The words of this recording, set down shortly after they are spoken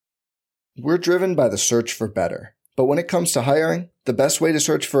We're driven by the search for better. But when it comes to hiring, the best way to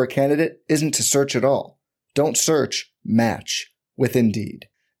search for a candidate isn't to search at all. Don't search, match with Indeed.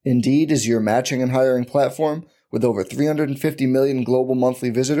 Indeed is your matching and hiring platform with over 350 million global monthly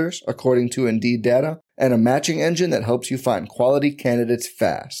visitors, according to Indeed data, and a matching engine that helps you find quality candidates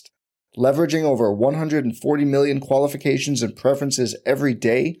fast. Leveraging over 140 million qualifications and preferences every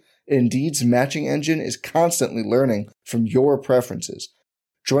day, Indeed's matching engine is constantly learning from your preferences.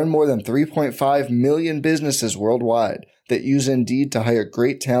 Join more than 3.5 million businesses worldwide that use Indeed to hire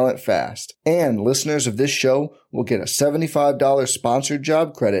great talent fast. And listeners of this show will get a $75 sponsored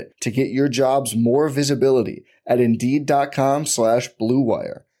job credit to get your jobs more visibility at Indeed.com/Blue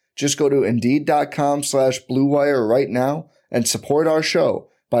Wire. Just go to Indeed.com/Blue Wire right now and support our show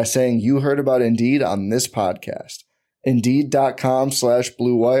by saying you heard about Indeed on this podcast.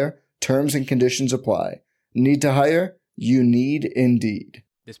 Indeed.com/Blue Wire. Terms and conditions apply. Need to hire? You need Indeed.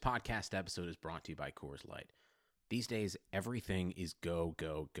 This podcast episode is brought to you by Coors Light. These days, everything is go,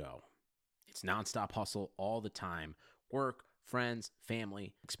 go, go. It's nonstop hustle all the time. Work, friends,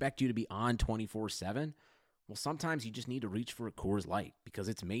 family, expect you to be on 24/7. Well, sometimes you just need to reach for a Coors Light because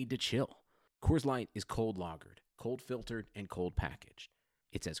it's made to chill. Coors Light is cold lagered, cold filtered, and cold packaged.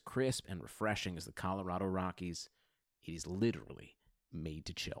 It's as crisp and refreshing as the Colorado Rockies. It is literally made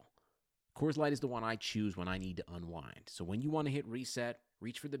to chill. Coors Light is the one I choose when I need to unwind. So when you want to hit reset,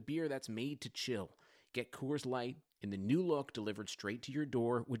 reach for the beer that's made to chill. Get Coors Light in the new look delivered straight to your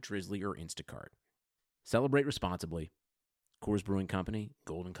door with Drizzly or Instacart. Celebrate responsibly. Coors Brewing Company,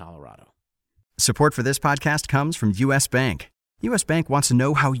 Golden, Colorado. Support for this podcast comes from U.S. Bank. U.S. Bank wants to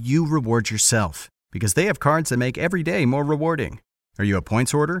know how you reward yourself because they have cards that make every day more rewarding. Are you a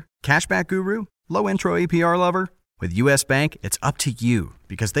points hoarder, cashback guru, low intro APR lover? With U.S. Bank, it's up to you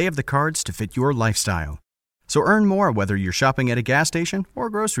because they have the cards to fit your lifestyle. So earn more whether you're shopping at a gas station or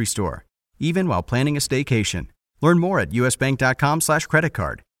grocery store, even while planning a staycation. Learn more at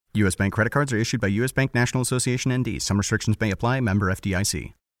usbank.com/creditcard. U.S. Bank credit cards are issued by U.S. Bank National Association ND. Some restrictions may apply. Member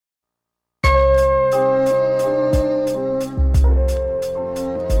FDIC.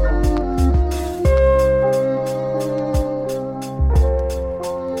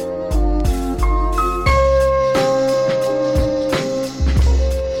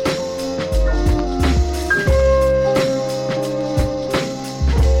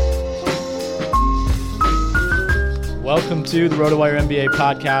 Welcome to the RotoWire NBA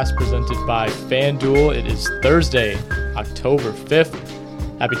podcast presented by FanDuel. It is Thursday, October 5th.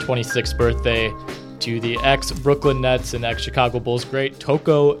 Happy 26th birthday to the ex-Brooklyn Nets and ex-Chicago Bulls great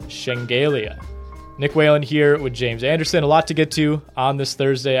Toko Shengelia. Nick Whalen here with James Anderson. A lot to get to on this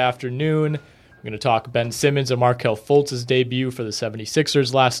Thursday afternoon. We're going to talk Ben Simmons and Markelle Fultz's debut for the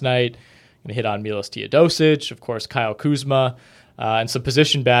 76ers last night. We're going to hit on Milos Teodosic, of course, Kyle Kuzma, and some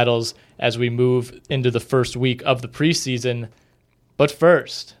position battles as we move into the first week of the preseason. But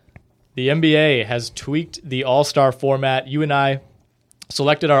first, the NBA has tweaked the All-Star format. You and I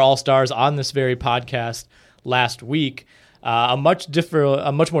selected our All-Stars on this very podcast last week. A much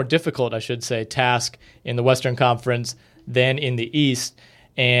more difficult, I should say, task in the Western Conference than in the East.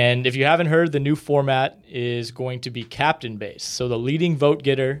 And if you haven't heard, the new format is going to be captain-based. So the leading vote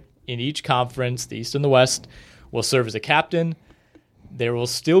getter in each conference, the East and the West, will serve as a captain. There will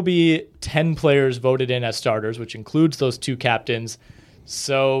still be 10 players voted in as starters, which includes those two captains.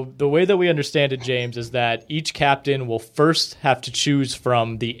 So the way that we understand it, James, is that each captain will first have to choose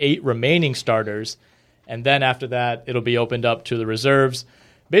from the 8 remaining starters, and then after that, it'll be opened up to the reserves.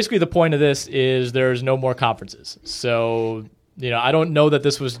 Basically, the point of this is there's no more conferences. So, I don't know that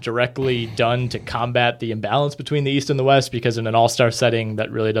this was directly done to combat the imbalance between the East and the West, because in an all-star setting,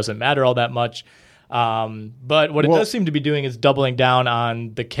 that really doesn't matter all that much. But what it does seem to be doing is doubling down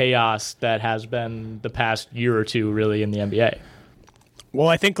on the chaos that has been the past year or two, really, in the NBA. Well,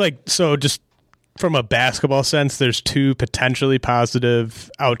 I think, just from a basketball sense, there's 2 potentially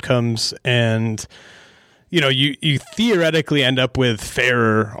positive outcomes, and, you theoretically end up with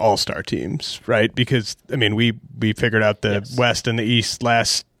fairer all-star teams, right? Because, we figured out the West and the East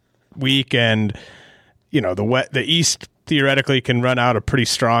last week, and, the East theoretically can run out a pretty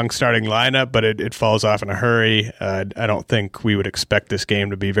strong starting lineup, but it falls off in a hurry. I don't think we would expect this game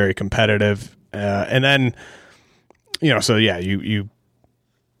to be very competitive. And then, you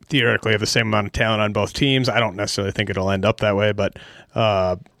theoretically have the same amount of talent on both teams. I don't necessarily think it'll end up that way, but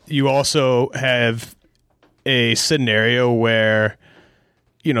you also have a scenario where,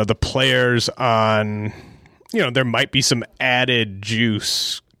 the players on, there might be some added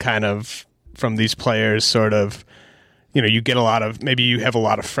juice kind of from these players sort of. You get maybe you have a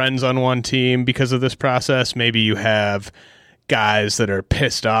lot of friends on one team because of this process. Maybe you have guys that are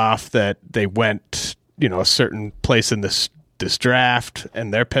pissed off that they went, a certain place in this draft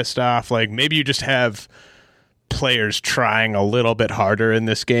and they're pissed off. Like maybe you just have players trying a little bit harder in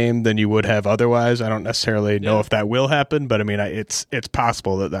this game than you would have otherwise. I don't necessarily know if that will happen, but I mean, it's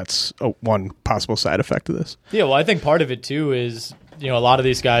possible that's one possible side effect of this. Yeah, well, I think part of it too is, a lot of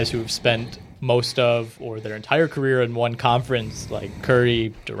these guys who've spent most of or their entire career in one conference, like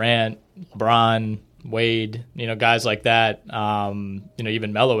Curry, Durant, LeBron, Wade, guys like that,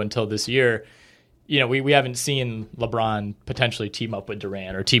 even Melo until this year, we haven't seen LeBron potentially team up with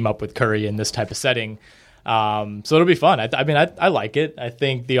Durant or team up with Curry in this type of setting. So it'll be fun. I like it. I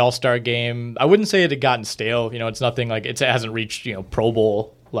think the All-Star game, I wouldn't say it had gotten stale. It's nothing like it hasn't reached, Pro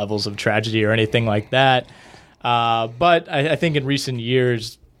Bowl levels of tragedy or anything like that. But I think in recent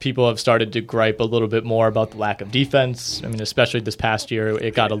years, people have started to gripe a little bit more about the lack of defense. I mean, especially this past year,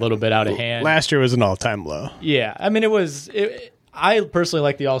 it got a little bit out of hand. Last year was an all-time low. Yeah. I mean, I personally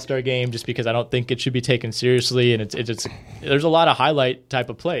like the All-Star game just because I don't think it should be taken seriously, and it's there's a lot of highlight type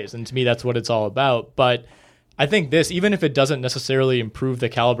of plays, and to me that's what it's all about. But I think this, even if it doesn't necessarily improve the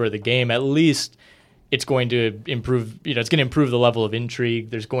caliber of the game, at least it's going to improve. It's going to improve the level of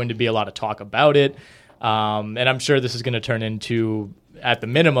intrigue. There's going to be a lot of talk about it, and I'm sure this is going to turn into, at the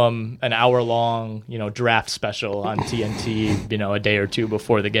minimum, an hour-long draft special on TNT. A day or two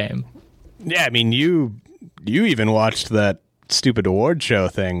before the game. Yeah, I mean you even watched that stupid award show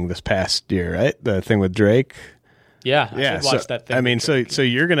thing this past year, right? The thing with Drake. Yeah, I did watch that thing. I mean, so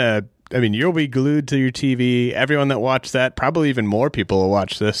you're gonna. I mean, you'll be glued to your TV. Everyone that watched that, probably even more people will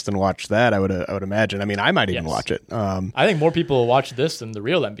watch this than watch that. I would imagine. I mean, I might even watch it. I think more people will watch this than the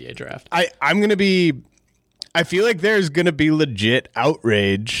real NBA draft. I'm gonna be. I feel like there's gonna be legit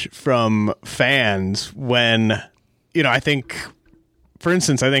outrage from fans when, I think, for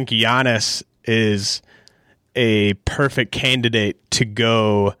instance, I think Giannis is a perfect candidate to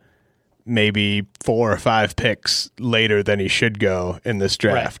go maybe 4 or 5 picks later than he should go in this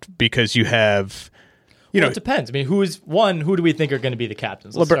draft, because you have, it depends. I mean, who do we think are going to be the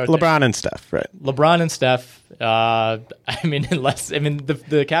captains? LeBron and Steph, right? LeBron and Steph. The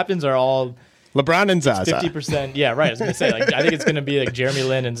captains are all LeBron and Zaza. 50%. Yeah, right. I was going to say, I think it's going to be like Jeremy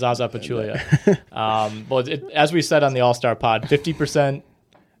Lin and Zaza Pachulia. As we said on the All-Star pod, 50%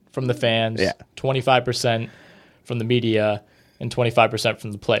 from the fans, 25% from the media, and 25%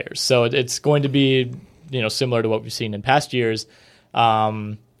 from the players. So it's going to be, similar to what we've seen in past years.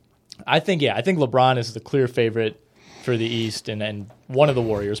 I think LeBron is the clear favorite for the East, and one of the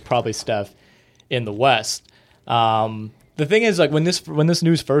Warriors, probably Steph, in the West. The thing is, like when this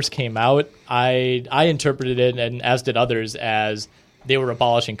news first came out, I interpreted it, and as did others, as they were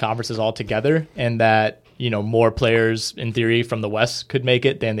abolishing conferences altogether, and that more players in theory from the West could make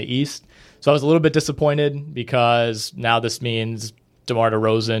it than the East. So I was a little bit disappointed, because now this means DeMar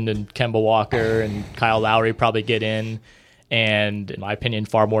DeRozan and Kemba Walker and Kyle Lowry probably get in, and in my opinion,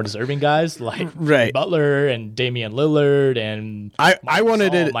 far more deserving guys like Butler and Damian Lillard and I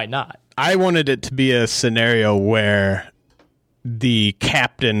wanted it might not. I wanted it to be a scenario where the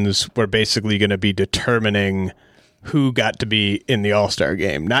captains were basically going to be determining who got to be in the All-Star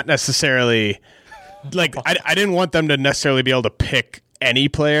game, not necessarily like I didn't want them to necessarily be able to pick any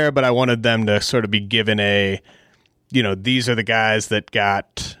player, but I wanted them to sort of be given these are the guys that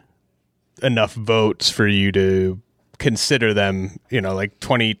got enough votes for you to consider them, like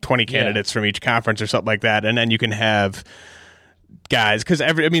 20 candidates from each conference or something like that. And then you can have guys, because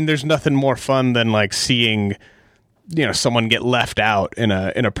there's nothing more fun than like seeing, someone get left out in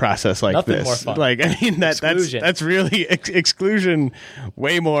a process like nothing this. More fun. Like, that's really exclusion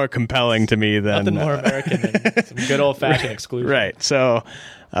way more compelling to me than nothing more American than some good old fashioned exclusion. Right. So,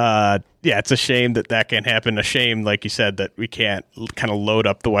 it's a shame that can't happen. A shame, like you said, that we can't kind of load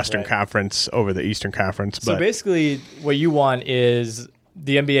up the Western Conference over the Eastern Conference. So basically, what you want is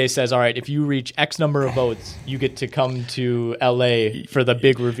the NBA says, all right, if you reach X number of votes, you get to come to LA for the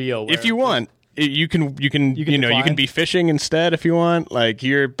big reveal. If you want. You can be fishing instead if you want. Like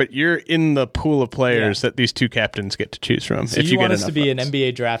you're in the pool of players that these two captains get to choose from. So if you want get us to be an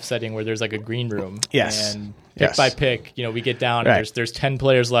NBA draft setting where there's like a green room. Yes. And pick by pick, we get down. And there's 10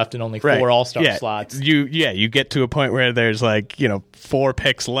 players left and only 4 All-Star slots. You get to a point where there's 4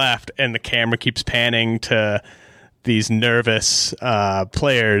 picks left, and the camera keeps panning to these nervous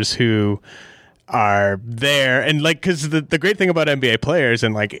players who are there, and because the great thing about NBA players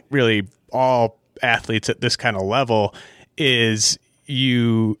and really all athletes at this kind of level is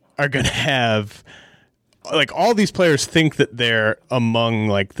you are going to have all these players think that they're among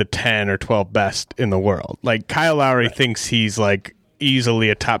the 10 or 12 best in the world. Like Kyle Lowry thinks he's easily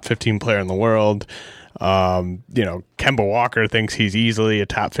a top 15 player in the world. Kemba Walker thinks he's easily a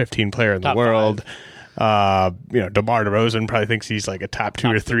top 15 player in the world. 5. DeMar DeRozan probably thinks he's like a top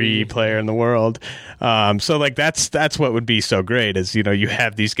 2 or 3 player in the world. So like that's what would be so great is, you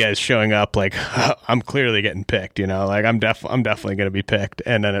have these guys showing up like, I'm clearly getting picked, like I'm definitely going to be picked.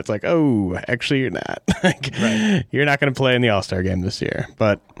 And then it's like, oh, actually you're not. You're not going to play in the All-Star game this year.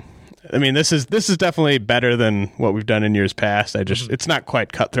 But I mean, this is definitely better than what we've done in years past. It's not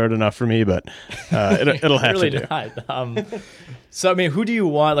quite cutthroat enough for me, but it'll have really to do. Not. So, I mean, who do you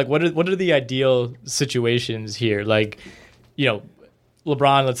want? Like, what are the ideal situations here? Like,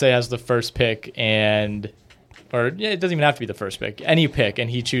 LeBron, let's say, has the first pick it doesn't even have to be the first pick, any pick, and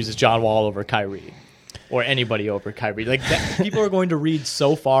he chooses John Wall over Kyrie or anybody over Kyrie. Like, people are going to read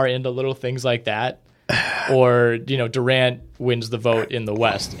so far into little things like that. Or, Durant wins the vote in the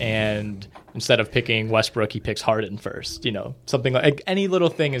West, and instead of picking Westbrook, he picks Harden first. Something like any little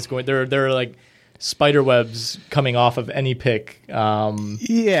thing is going. There are like spider webs coming off of any pick. I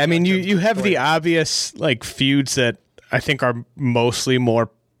mean, you have the obvious like feuds that I think are mostly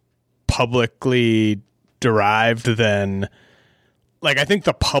more publicly derived than, like, I think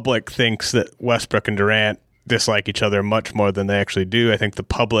the public thinks that Westbrook and Durant dislike each other much more than they actually do. I think the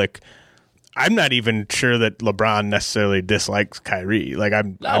public, I'm not even sure that LeBron necessarily dislikes Kyrie. Like I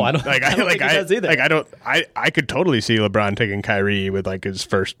don't think he does either. I could totally see LeBron taking Kyrie with like his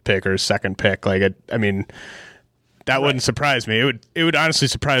first pick or his second pick. Like that wouldn't surprise me. It would honestly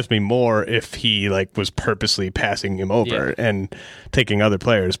surprise me more if he like was purposely passing him over and taking other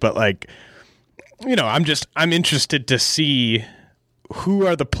players. But like, I'm interested to see who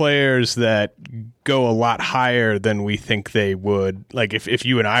are the players that go a lot higher than we think they would. Like if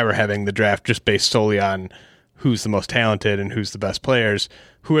you and I were having the draft just based solely on who's the most talented and who's the best players,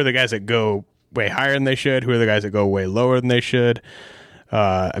 who are the guys that go way higher than they should? Who are the guys that go way lower than they should?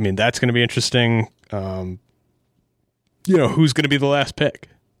 That's going to be interesting. Who's going to be the last pick?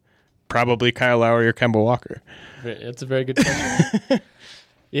 Probably Kyle Lowry or Kemba Walker. That's a very good question.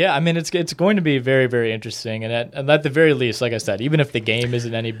 Yeah, I mean, it's going to be very, very interesting. And at the very least, like I said, even if the game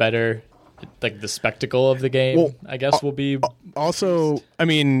isn't any better, like the spectacle of the game, I guess, will be. Also, I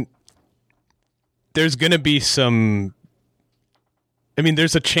mean, there's going to be some. I mean,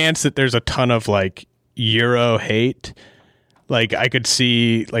 there's a chance that there's a ton of like Euro hate. Like I could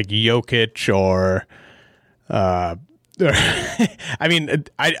see like Jokic or. I mean,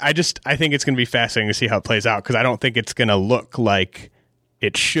 I think it's going to be fascinating to see how it plays out because I don't think it's going to look like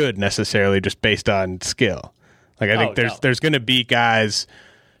it should necessarily just based on skill. Like I think there's going to be guys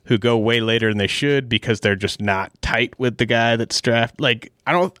who go way later than they should because they're just not tight with the guy that's drafted. Like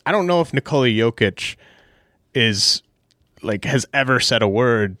I don't know if Nikola Jokic is like has ever said a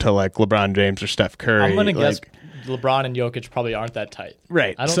word to like LeBron James or Steph Curry. I'm going to guess LeBron and Jokic probably aren't that tight.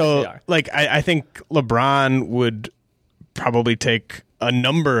 Right. I don't think they are. Like I think LeBron would probably take a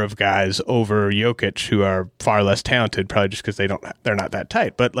number of guys over Jokic who are far less talented, probably just because they're not that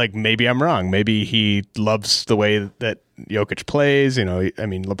tight. But like maybe I'm wrong. Maybe he loves the way that Jokic plays. I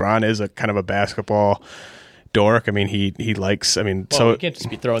mean, LeBron is a kind of a basketball dork. I mean, he likes. I mean, so you can't just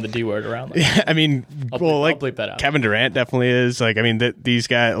be throwing the D word around. Like yeah, I mean, I'll bleep that out. Kevin Durant definitely is. Like, I mean, these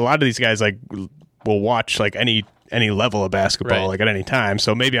guys, a lot of these guys, like will watch like any level of basketball like at any time.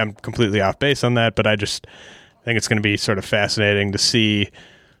 So maybe I'm completely off base on that, but I think it's going to be sort of fascinating to see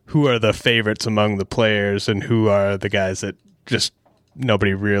who are the favorites among the players and who are the guys that just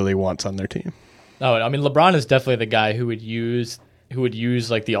nobody really wants on their team. No, I mean LeBron is definitely the guy who would use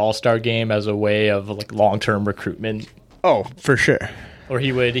like the All-Star game as a way of like long-term recruitment. Oh, for sure. Or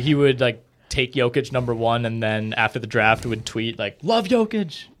he would like take Jokic number one, and then after the draft would tweet like "Love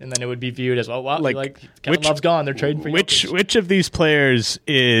Jokic," and then it would be viewed as well. Wow, like Kevin Love's gone. They're trading for Jokic. Which of these players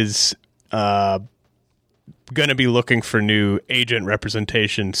is going to be looking for new agent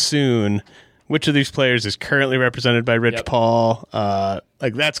representation soon? Which of these players is currently represented by Rich Paul?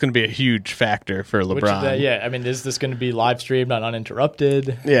 Like that's going to be a huge factor for LeBron. I mean, is this going to be live streamed, not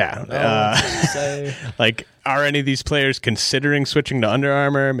uninterrupted? Yeah. Like, are any of these players considering switching to Under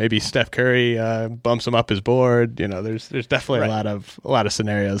Armour? Maybe Steph Curry bumps them up his board. There's definitely a lot of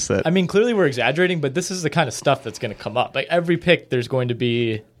scenarios that. I mean, clearly we're exaggerating, but this is the kind of stuff that's going to come up. Like every pick, it's going to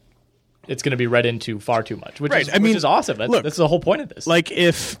be read into far too much, which is awesome. That's the whole point of this. Like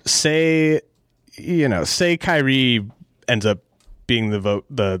if say Kyrie ends up being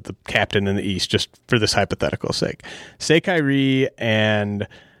the captain in the East, just for this hypothetical sake. Say Kyrie and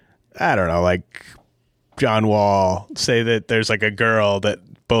I don't know, like John Wall, say that there's like a girl that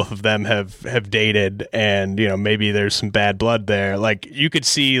both of them have dated and maybe there's some bad blood there. Like you could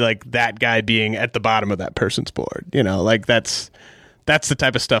see like that guy being at the bottom of that person's board. Like that's that's the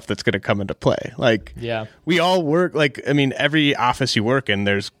type of stuff that's going to come into play. Like, Yeah. we all work, like, I mean, every office you work in,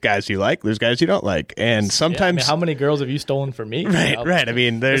 there's guys you like, there's guys you don't like. And Yeah, I sometimes, mean, how many girls have you stolen from me? right. I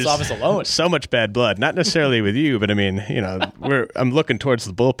mean, there's this office alone. so much bad blood, not necessarily with you, but I mean, you know, I'm looking towards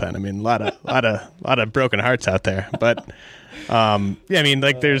the bullpen. I mean, a lot of broken hearts out there, but, yeah, I mean,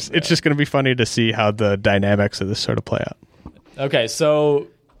 like it's just going to be funny to see how the dynamics of this sort of play out. Okay, so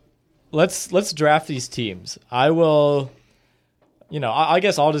let's draft these teams. I will, I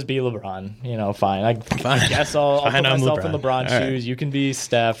guess I'll just be LeBron. Fine. I guess I'll put myself in LeBron's shoes. You can be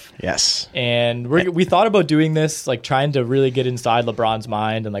Steph. Yes. And we thought about doing this, like trying to really get inside LeBron's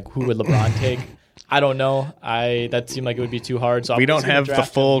mind and like who would LeBron take. I don't know. That seemed like it would be too hard. So we don't have the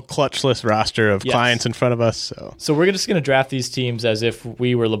full clutchless roster of clients in front of us. So we're just going to draft these teams as if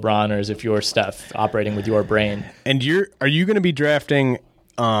we were LeBron or as if you're Steph operating with your brain. And are you going to be drafting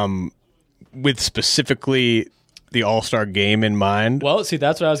with specifically the All-Star game in mind? Well, see,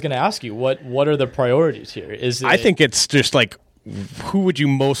 that's what I was going to ask you. What are the priorities here? I think it's just like, who would you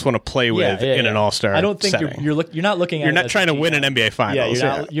most want to play with in an All-Star? I don't think setting? you're not looking at. You're not trying to win an NBA Finals.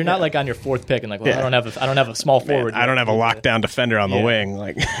 You're not like on your fourth pick and like, well, I don't have a small forward. I don't have a lockdown defender on the wing.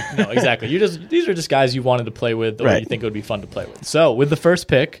 Like, no, exactly. These are just guys you wanted to play with, or you think it would be fun to play with. So with the first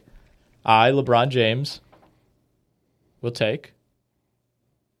pick, LeBron James, will take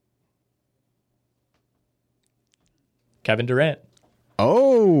Kevin Durant.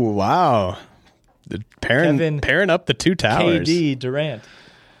 Oh wow. Pairing up the two towers. KD Durant.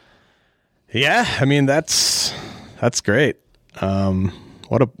 Yeah, I mean that's great.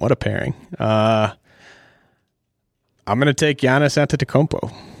 What a pairing. I'm gonna take Giannis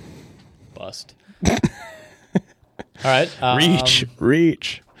Antetokounmpo. Bust. All right.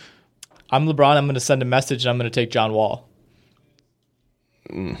 Reach. I'm LeBron. I'm gonna send a message and I'm gonna take John Wall.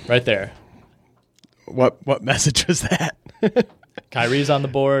 Right there. What message was that? Kyrie's on the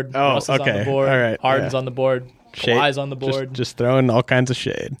board. Russ is on the board. All right. Harden's on the board. Kawhi's on the board. Just throwing all kinds of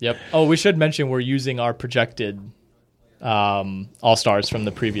shade. Yep. Oh, we should mention we're using our projected All-Stars from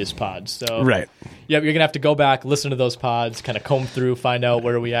the previous pods. So, right. Yep, you're going to have to go back, listen to those pods, kind of comb through, find out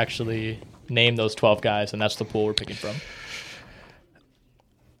where we actually name those 12 guys, and that's the pool we're picking from.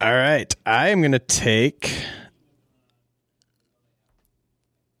 All right. I am going to take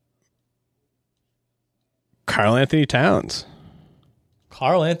Karl Anthony Towns.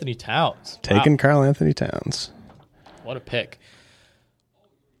 Karl Anthony Towns. Taking Karl Anthony Towns. What a pick.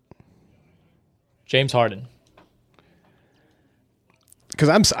 James Harden.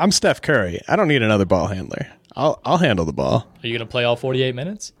 Because I'm Steph Curry. I don't need another ball handler. I'll handle the ball. Are you going to play all 48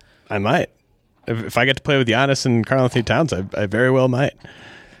 minutes? I might. If I get to play with Giannis and Karl Anthony Towns, I very well might.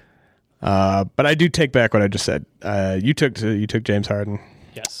 But I do take back what I just said. You took James Harden.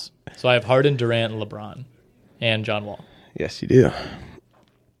 Yes. So I have Harden, Durant, and LeBron, and John Wall. Yes, you do.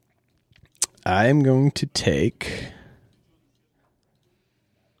 I'm going to take...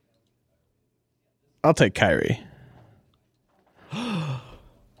 I'll take Kyrie.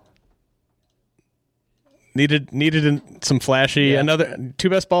 Needed some flashy. Another two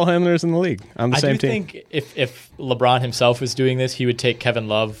best ball handlers in the league on the same team. I think if LeBron himself was doing this, he would take Kevin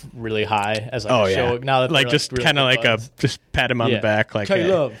Love really high as like a show. Now that like just kind of like just pat him on the back, like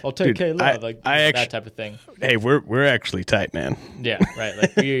K-Love. I'll take K-Love, like that type of thing. Hey, we're actually tight, man. Yeah, right.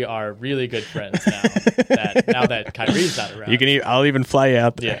 Like we are really good friends now. Now that Kyrie's not around, I'll even fly you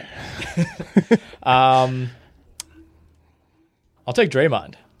out there. Yeah. I'll take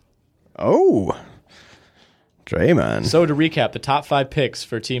Draymond. Oh. Draymond. So to recap, the top 5 picks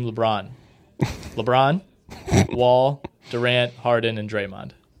for Team LeBron. LeBron, Wall, Durant, Harden, and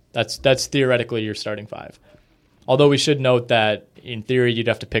Draymond. That's theoretically your starting 5. Although we should note that in theory you'd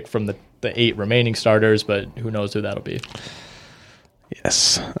have to pick from the 8 remaining starters, but who knows who that'll be.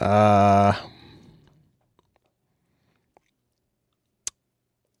 Yes.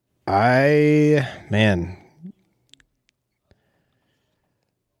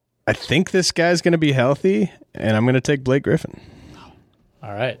 I think this guy's going to be healthy, and I'm going to take Blake Griffin.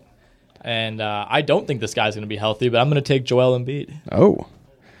 All right. And I don't think this guy's going to be healthy, but I'm going to take Joel Embiid. Oh.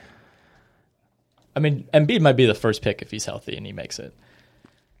 I mean, Embiid might be the first pick if he's healthy and he makes it.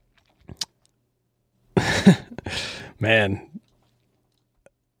 Man.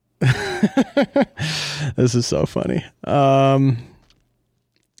 This is so funny.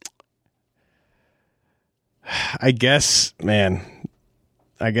 I guess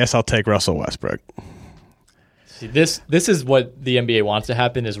I'll take Russell Westbrook. See, this is what the NBA wants to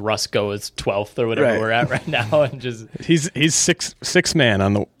happen: is Russ goes 12th or whatever we're at right now, and just he's six man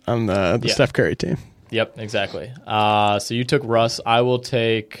on the Steph Curry team. Yep, exactly. So you took Russ. I will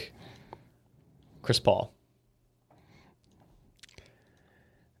take Chris Paul.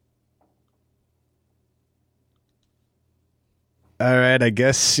 All right, I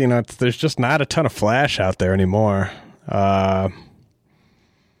guess, there's just not a ton of flash out there anymore. I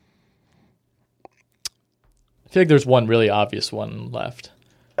feel like there's one really obvious one left.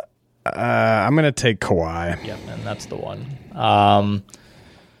 I'm going to take Kawhi. Yep, and that's the one.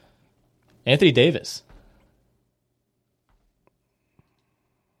 Anthony Davis.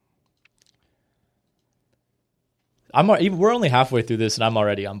 We're only halfway through this, and I'm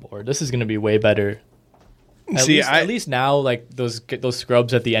already on board. This is going to be way better. At least now, like those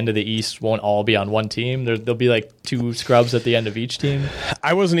scrubs at the end of the East won't all be on one team. There'll be like 2 scrubs at the end of each team.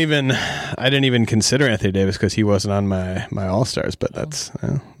 I didn't even consider Anthony Davis because he wasn't on my All-Stars, but that's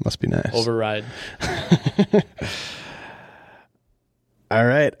must be nice. Override. All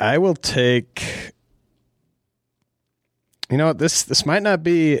right, I will take. You know what? This might not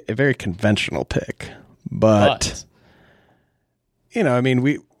be a very conventional pick, but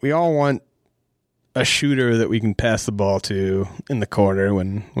we all want a shooter that we can pass the ball to in the corner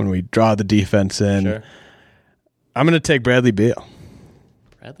when we draw the defense in. Sure. I'm going to take Bradley Beal.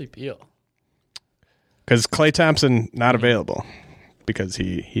 Bradley Beal. Because Klay Thompson not available because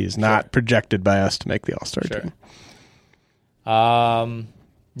he is not projected by us to make the All-Star team. I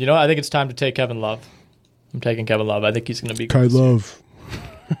think it's time to take Kevin Love. I'm taking Kevin Love. I think he's going to be Kai Love.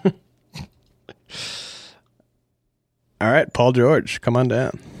 All right, Paul George, come on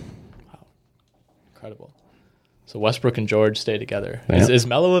down. Incredible. So Westbrook and George stay together. Yeah. Is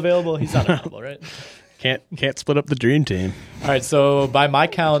Melo available? He's not available, right? Can't split up the dream team. All right, so by my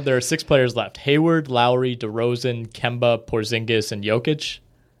count, there are 6 players left. Hayward, Lowry, DeRozan, Kemba, Porzingis, and Jokic.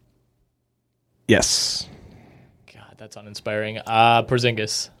 Yes. God, that's uninspiring.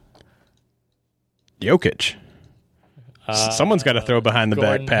 Porzingis. Jokic. Someone's got to throw behind the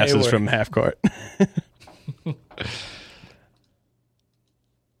Gordon back passes Hayward. from half court.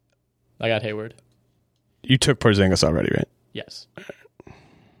 I got Hayward. You took Porzingis already, right? Yes.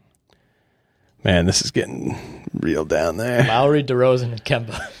 Man, this is getting real down there. Lowry, DeRozan, and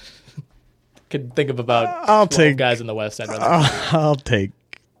Kemba. Could think of about 12 guys in the West End. I'll take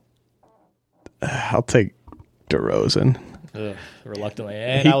DeRozan. Ugh, reluctantly.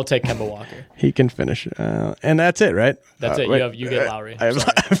 And I will take Kemba Walker. He can finish. And that's it, right? That's it. Wait, You get Lowry. I have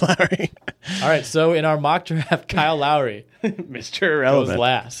Lowry. All right, so in our mock draft, Kyle Lowry Mr. goes Irrelevant.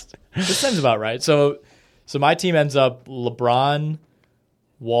 last. This sounds about right. So my team ends up LeBron,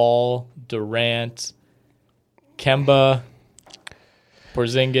 Wall, Durant, Kemba,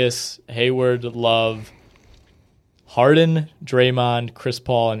 Porzingis, Hayward, Love, Harden, Draymond, Chris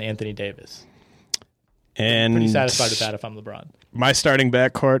Paul, and Anthony Davis. And Pretty satisfied with that if I'm LeBron. My starting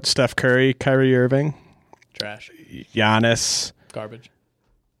backcourt, Steph Curry, Kyrie Irving, Trash. Giannis, Garbage.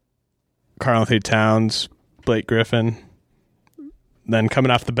 Karl-Anthony Towns, Blake Griffin. Then coming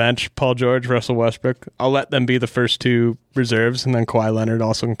off the bench, Paul George, Russell Westbrook. I'll let them be the first 2 reserves, and then Kawhi Leonard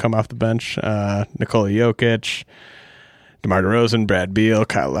also can come off the bench. Nikola Jokic, DeMar DeRozan, Brad Beal,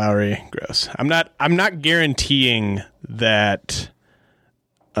 Kyle Lowry. Gross. I'm not guaranteeing that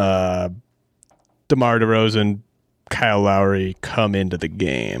DeMar DeRozan, Kyle Lowry come into the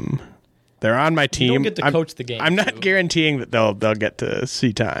game. They're on my team. You don't get to coach the game. I'm not guaranteeing that they'll get to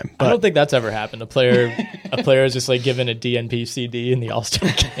see time. But I don't think that's ever happened. A player is just like given a DNP CD in the All-Star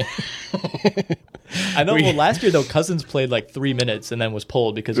game. I know. Well, last year though, Cousins played like 3 minutes and then was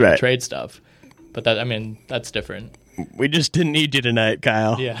pulled because of the trade stuff. But that's different. We just didn't need you tonight,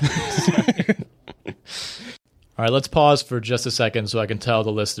 Kyle. Yeah. All right, let's pause for just a second so I can tell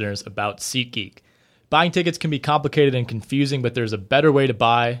the listeners about SeatGeek. Buying tickets can be complicated and confusing, but there's a better way to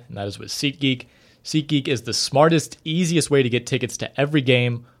buy, and that is with SeatGeek. SeatGeek is the smartest, easiest way to get tickets to every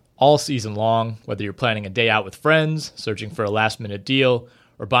game all season long. Whether you're planning a day out with friends, searching for a last-minute deal,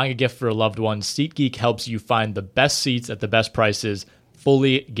 or buying a gift for a loved one, SeatGeek helps you find the best seats at the best prices,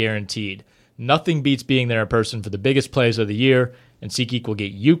 fully guaranteed. Nothing beats being there in person for the biggest plays of the year, and SeatGeek will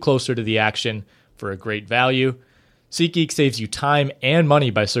get you closer to the action for a great value. SeatGeek saves you time and money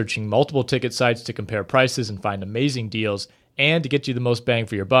by searching multiple ticket sites to compare prices and find amazing deals. And to get you the most bang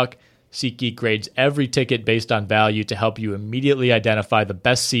for your buck, SeatGeek grades every ticket based on value to help you immediately identify the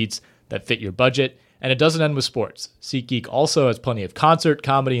best seats that fit your budget. And it doesn't end with sports. SeatGeek also has plenty of concert,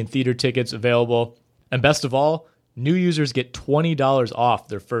 comedy, and theater tickets available. And best of all, new users get $20 off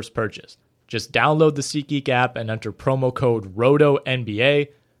their first purchase. Just download the SeatGeek app and enter promo code ROTONBA.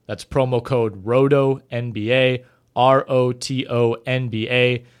 That's promo code ROTONBA.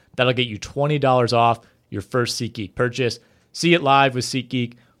 ROTONBA. That'll get you $20 off your first SeatGeek purchase. See it live with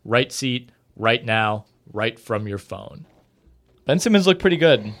SeatGeek. Right seat, right now, right from your phone. Ben Simmons looked pretty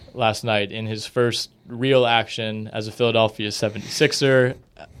good last night in his first real action as a Philadelphia 76er.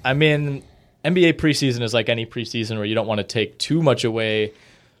 I mean, NBA preseason is like any preseason where you don't want to take too much away.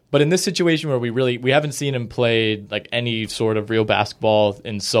 But in this situation where we haven't seen him play like any sort of real basketball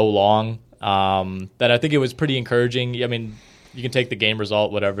in so long, that I think it was pretty encouraging. I mean, you can take the game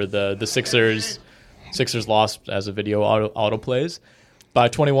result, whatever. The Sixers lost as a video auto plays by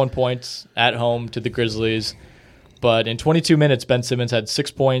 21 points at home to the Grizzlies. But in 22 minutes, Ben Simmons had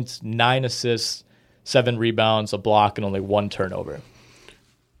 6 points, 9 assists, 7 rebounds, a block, and only 1 turnover.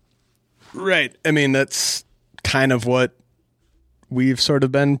 Right. I mean, that's kind of what we've sort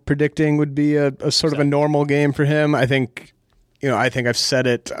of been predicting would be a sort of a normal game for him. I think I've said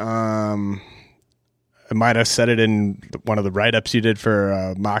it. I might have said it in one of the write-ups you did for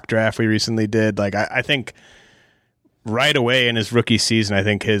a mock draft we recently did. Like, I think right away in his rookie season, I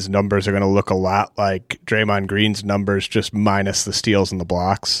think his numbers are going to look a lot like Draymond Green's numbers, just minus the steals and the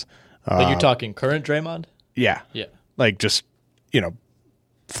blocks. Like you're talking current Draymond? Yeah. Yeah. Like just,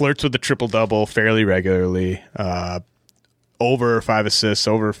 flirts with the triple-double fairly regularly. Over 5 assists,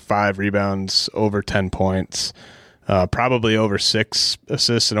 over 5 rebounds, over 10 points. Probably over 6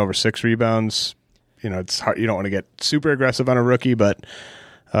 assists and over 6 rebounds. It's hard. You don't want to get super aggressive on a rookie, but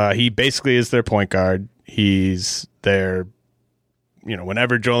he basically is their point guard. He's their,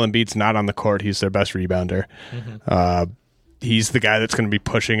 whenever Joel Embiid's not on the court, he's their best rebounder. Mm-hmm. He's the guy that's going to be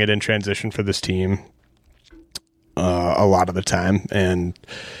pushing it in transition for this team a lot of the time. And,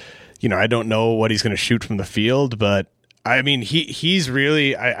 I don't know what he's going to shoot from the field, but I mean, he's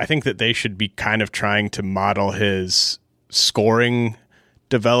really, I think that they should be kind of trying to model his scoring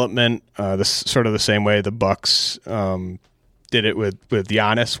development, this sort of the same way the Bucks did it with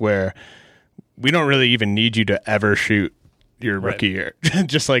Giannis, where we don't really even need you to ever shoot your rookie year.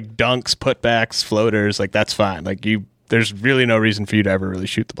 Just like dunks, putbacks, floaters, like that's fine. Like there's really no reason for you to ever really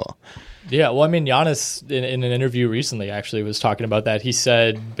shoot the ball. Yeah, well, I mean, Giannis in an interview recently actually was talking about that. He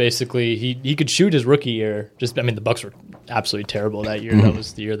said basically he could shoot his rookie year. The Bucks were absolutely terrible that year. Mm-hmm. That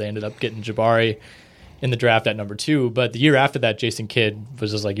was the year they ended up getting Jabari in the draft at number 2. But the year after that, Jason Kidd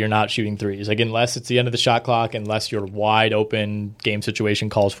was just like, you're not shooting threes. Like, unless it's the end of the shot clock, unless you're wide open, game situation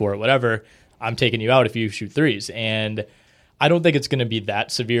calls for it, whatever, I'm taking you out if you shoot threes. And I don't think it's going to be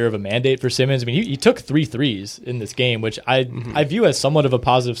that severe of a mandate for Simmons. I mean, he took 3 threes in this game, which I view as somewhat of a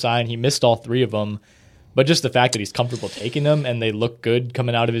positive sign. He missed all 3 of them, but just the fact that he's comfortable taking them and they look good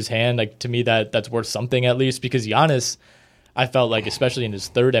coming out of his hand, like to me that's worth something at least. Because Giannis, I felt like, especially in his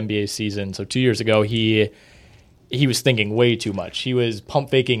 3rd NBA season, so 2 years ago, he was thinking way too much. He was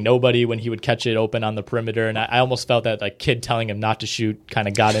pump faking nobody when he would catch it open on the perimeter, and I almost felt that like Kidd telling him not to shoot kind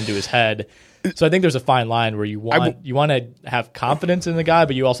of got into his head. So I think there's a fine line where you want to have confidence in the guy,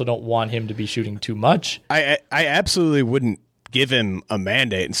 but you also don't want him to be shooting too much. I absolutely wouldn't give him a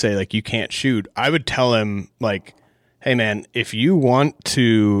mandate and say, like, you can't shoot. I would tell him, like, hey, man, if you want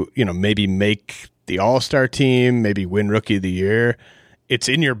to, maybe make the All-Star team, maybe win Rookie of the Year, it's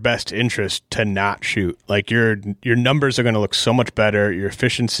in your best interest to not shoot. Like, your numbers are going to look so much better. Your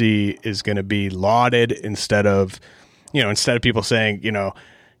efficiency is going to be lauded instead of people saying,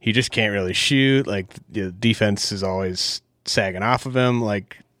 he just can't really shoot. Like, the defense is always sagging off of him.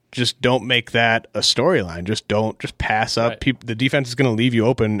 Like, just don't make that a storyline. Just pass up. Right. The defense is going to leave you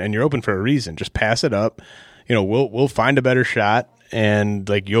open, and you're open for a reason. Just pass it up. We'll find a better shot, and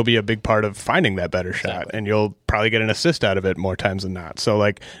like you'll be a big part of finding that better shot, and you'll probably get an assist out of it more times than not. So,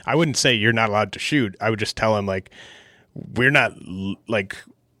 like, I wouldn't say you're not allowed to shoot. I would just tell him, like, we're not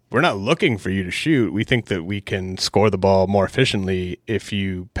looking for you to shoot. We think that we can score the ball more efficiently if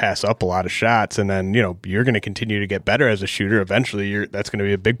you pass up a lot of shots, and then you're going to continue to get better as a shooter. Eventually, that's going to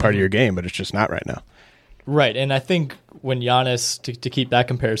be a big part of your game, but it's just not right now. Right, and I think when Giannis, to keep that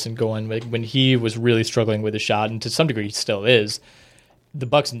comparison going, when he was really struggling with his shot, and to some degree he still is, the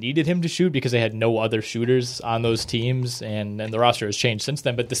Bucks needed him to shoot because they had no other shooters on those teams, and the roster has changed since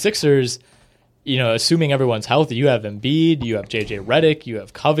then. But the Sixers, assuming everyone's healthy, you have Embiid, you have JJ Redick, you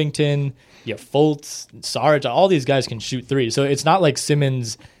have Covington, you have Fultz, Sarge, all these guys can shoot threes. So it's not like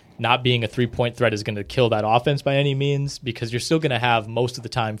Simmons not being a three-point threat is going to kill that offense by any means, because you're still going to have most of the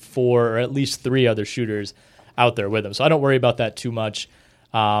time 4 or at least 3 other shooters out there with him. So I don't worry about that too much.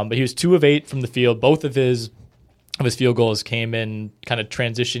 But he was 2 of 8 from the field. Both of his field goals came in kind of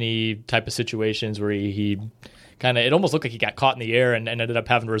transition-y type of situations where he kind of, it almost looked like he got caught in the air and ended up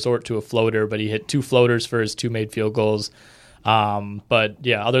having to resort to a floater, but he hit 2 floaters for his 2 made field goals. But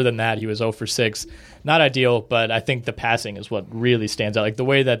yeah, other than that, he was 0 for 6. Not ideal, but I think the passing is what really stands out. Like the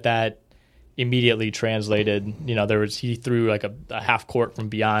way that immediately translated, he threw like a half court from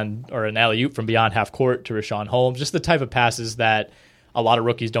beyond, or an alley-oop from beyond half court to Richaun Holmes, just the type of passes that a lot of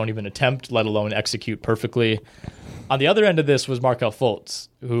rookies don't even attempt, let alone execute perfectly. On the other end of this was Markelle Fultz,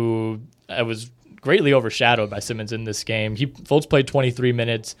 who was greatly overshadowed by Simmons in this game. Fultz played 23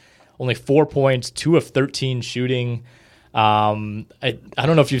 minutes, only 4 points, 2 of 13 shooting. I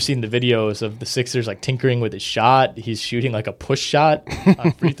don't know if you've seen the videos of the Sixers like tinkering with his shot. He's shooting like a push shot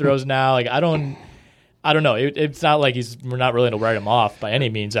on free throws now. Like I don't know. It's not like we're not really to write him off by any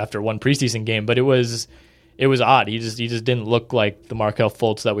means after one preseason game, but it was odd. He just didn't look like the Markelle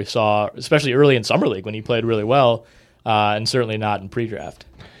Fultz that we saw, especially early in summer league when he played really well, and certainly not in pre-draft.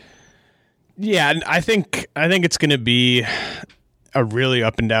 Yeah, and I think it's going to be a really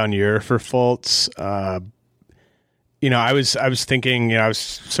up and down year for Fultz. I was thinking, I was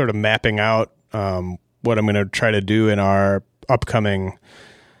sort of mapping out what I'm going to try to do in our upcoming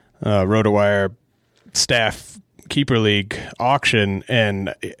RotoWire staff keeper league auction,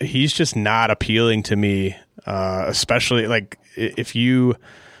 and he's just not appealing to me, especially like if you're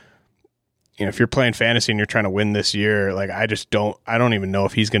playing fantasy and you're trying to win this year, like I don't even know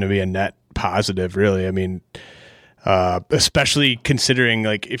if he's going to be a net positive, really. I mean, especially considering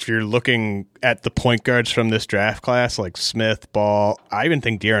like if you're looking at the point guards from this draft class, like Smith, Ball, I even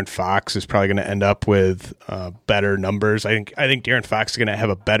think De'Aaron Fox is probably going to end up with better numbers. I think De'Aaron Fox is going to have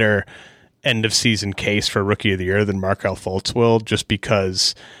a better end of season case for Rookie of the Year than Markelle Fultz will, just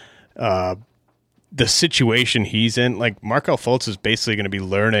because the situation he's in. Like Markelle Fultz is basically going to be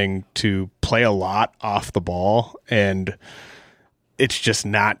learning to play a lot off the ball, and it's just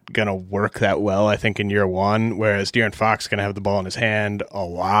not going to work that well, I think, in year one, whereas De'Aaron Fox is going to have the ball in his hand a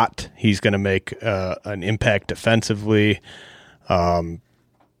lot. He's going to make an impact defensively.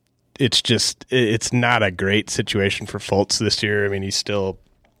 It's not a great situation for Fultz this year. I mean, he's still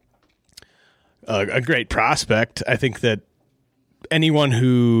a great prospect. I think that anyone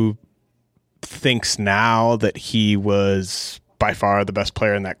who thinks now that he was by far the best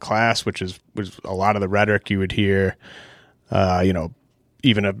player in that class, was a lot of the rhetoric you would hear,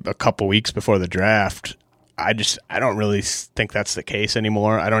 even a couple weeks before the draft, I don't really think that's the case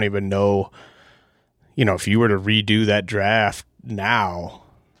anymore. I don't even know, if you were to redo that draft now,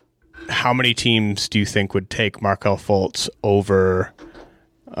 how many teams do you think would take Markelle Fultz over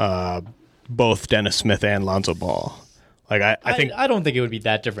both Dennis Smith and Lonzo Ball? Like I don't think it would be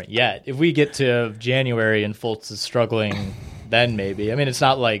that different yet. If we get to January and Fultz is struggling, then maybe. I mean, it's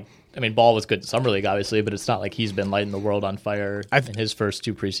not like, Ball was good in Summer League, obviously, but it's not like he's been lighting the world on fire in his first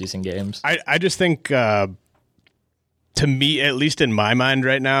 2 preseason games. I just think, to me, at least in my mind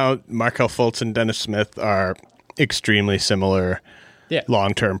right now, Markelle Fultz and Dennis Smith are extremely similar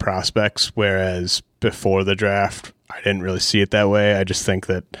long-term prospects, whereas before the draft, I didn't really see it that way. I just think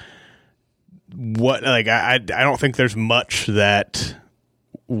that I don't think there's much that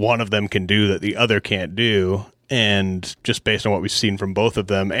one of them can do that the other can't do. And just based on what we've seen from both of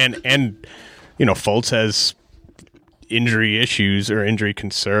them, and Fultz has injury issues or injury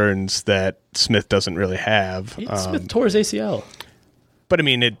concerns that Smith doesn't really have. Smith tore his ACL. But I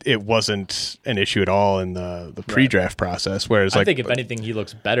mean, it wasn't an issue at all in the pre-draft process. Whereas, I think if anything, he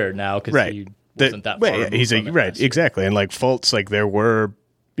looks better now because he wasn't that far. He's exactly. And like Fultz, like there were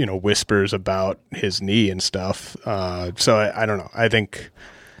whispers about his knee and stuff. So I don't know. I think.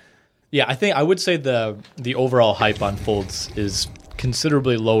 Yeah, I would say the overall hype on Fultz is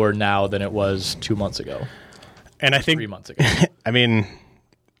considerably lower now than it was 2 months ago. And I think 3 months ago. I mean,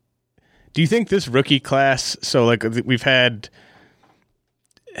 do you think this rookie class? So like we've had,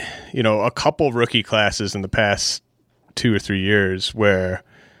 a couple rookie classes in the past 2 or 3 years where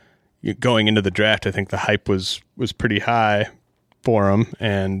going into the draft, I think the hype was pretty high for him,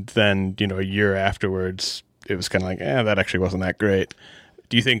 and then a year afterwards, it was kind of like, that actually wasn't that great.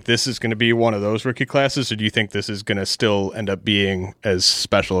 Do you think this is going to be one of those rookie classes, or do you think this is going to still end up being as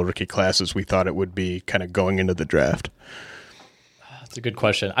special a rookie class as we thought it would be kind of going into the draft? That's a good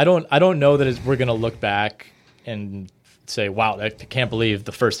question. I don't know that we're going to look back and say, wow, I can't believe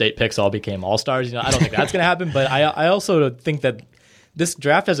the first 8 picks all became all-stars. I don't think that's going to happen, but I also think that this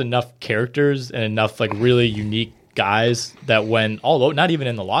draft has enough characters and enough like really unique guys that went not even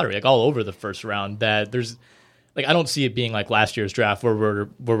in the lottery, like all over the first round, that there's like, I don't see it being like last year's draft where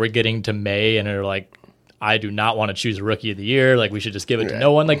we're getting to May and are like, I do not want to choose a rookie of the year. Like, we should just give it to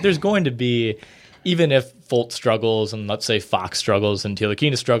no one. Like, there's going to be, even if Fultz struggles and let's say Fox struggles and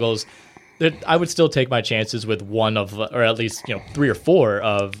Ntilikina struggles, I would still take my chances with one of, or at least 3 or 4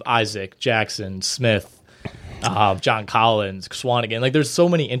 of Isaac, Jackson, Smith, John Collins, Swanigan. Like, there's so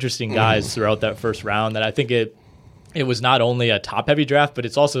many interesting guys throughout that first round that I think it was not only a top-heavy draft, but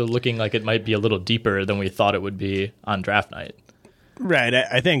it's also looking like it might be a little deeper than we thought it would be on draft night. Right.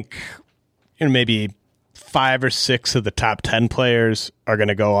 I think maybe 5 or 6 of the top 10 players are going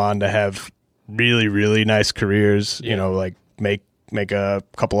to go on to have really, really nice careers, Yeah. you know, like make a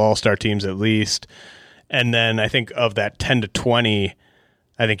couple all-star teams at least. And then I think of that 10 to 20,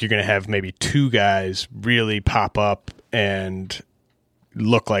 I think you're going to have maybe 2 guys really pop up and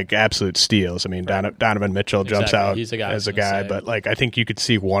look like absolute steals. I mean, Donovan Mitchell jumps out He's as a guy, but like I think you could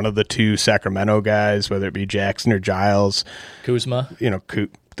see one of the 2 Sacramento guys, whether it be Jackson or Giles. Kuzma. You know,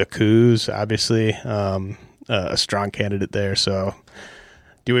 the Kuz, obviously, a strong candidate there. So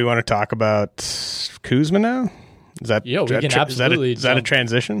do we want to talk about Kuzma now? Is that, Yeah, we can absolutely. Is that a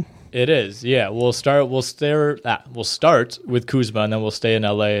transition? It is, yeah. We'll start with Kuzma, and then we'll stay in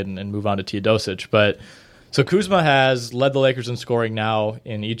LA and move on to Teodosic. But so Kuzma has led the Lakers in scoring now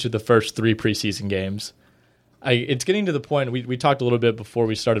in each of the first 3 preseason games. It's getting to the point we talked a little bit before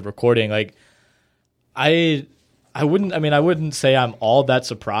we started recording. Like I wouldn't say I'm all that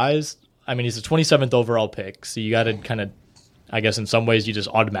surprised. I mean, he's the 27th overall pick, so you got to kind of, I guess in some ways you just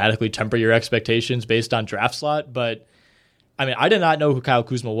automatically temper your expectations based on draft slot, but I mean, I did not know who Kyle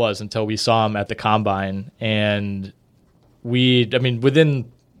Kuzma was until we saw him at the Combine, and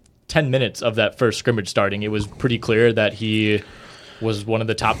within 10 minutes of that first scrimmage starting, it was pretty clear that he was one of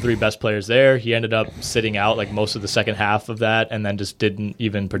the top 3 best players there. He ended up sitting out like most of the second half of that and then just didn't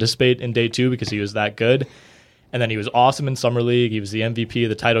even participate in day 2 because he was that good. And then he was awesome in Summer League. He was the MVP of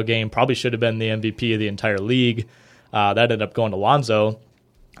the title game, probably should have been the MVP of the entire league. That ended up going to Lonzo.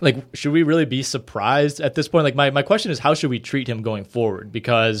 Like, should we really be surprised at this point? Like, my question is, how should we treat him going forward?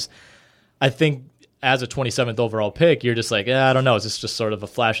 Because I think as a 27th overall pick, you're just like, I don't know. Is this just sort of a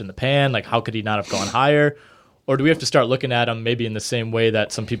flash in the pan? Like, how could he not have gone higher? Or do we have to start looking at him maybe in the same way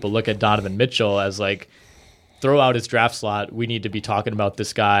that some people look at Donovan Mitchell as like, throw out his draft slot, we need to be talking about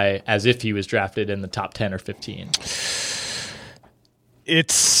this guy as if he was drafted in the top 10 or 15?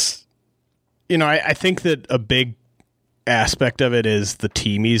 It's, you know, I think that a big aspect of it is the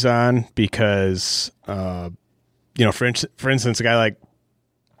team he's on because, you know, for instance, a guy like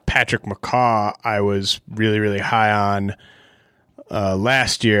Patrick McCaw, I was really, really high on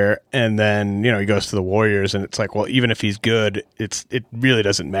last year, and then, you know, he goes to the Warriors, and it's like, well, even if he's good, it really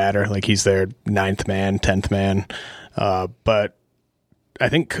doesn't matter. Like, he's their 9th man, 10th man. But I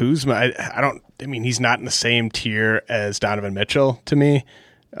think Kuzma, he's not in the same tier as Donovan Mitchell to me,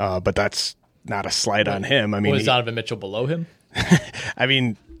 but that's not a slight on him. I mean, was Donovan Mitchell below him? I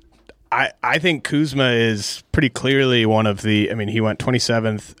mean, I think Kuzma is pretty clearly one of the, I mean, he went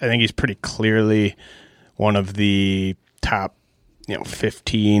 27th. I think he's pretty clearly one of the top,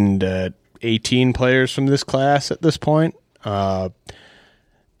 15 to 18 players from this class at this point. And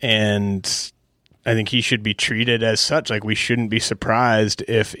I think he should be treated as such. Like, we shouldn't be surprised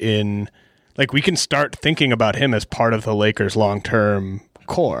if we can start thinking about him as part of the Lakers' long-term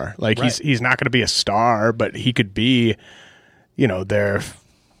core. Like, right. He's not going to be a star, but he could be, their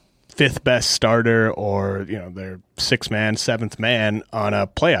 5th best starter or, their 6th man, 7th man on a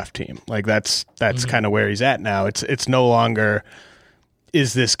playoff team. Like, that's kind of where he's at now. It's no longer,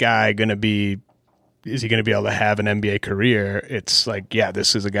 is this guy going to be, is he going to be able to have an NBA career? It's like, yeah,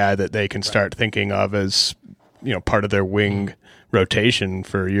 this is a guy that they can start thinking of as, part of their wing rotation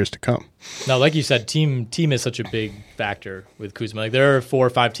for years to come. Now, like you said, team is such a big factor with Kuzma. Like, there are 4 or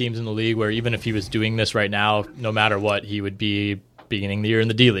 5 teams in the league where even if he was doing this right now, no matter what, he would be beginning the year in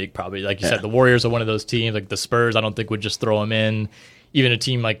the D League probably. Like you said, the Warriors are one of those teams. Like the Spurs, I don't think would just throw him in. Even a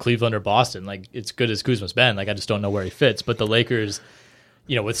team like Cleveland or Boston, like, it's good as Kuzma's been, like, I just don't know where he fits. But the Lakers,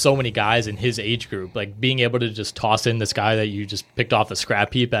 with so many guys in his age group, like, being able to just toss in this guy that you just picked off the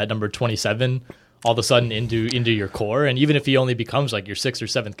scrap heap at number 27 all of a sudden into your core, and even if he only becomes like your 6th or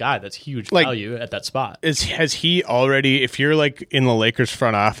 7th guy, that's huge value at that spot. Has he already, if you're like in the Lakers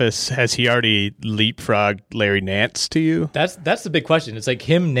front office, has he already leapfrogged Larry Nance to you? That's the big question. It's like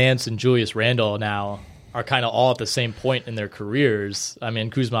him, Nance, and Julius Randle now are kind of all at the same point in their careers. I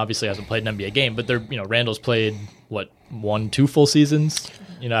mean, Kuzma obviously hasn't played an NBA game, but Randle's played 1-2 full seasons,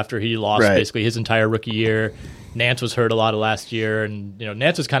 after he lost basically his entire rookie year. Nance was hurt a lot of last year, and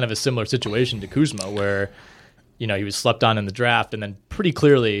Nance was kind of a similar situation to Kuzma, where he was slept on in the draft, and then pretty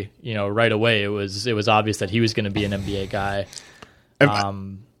clearly, right away it was obvious that he was going to be an NBA guy.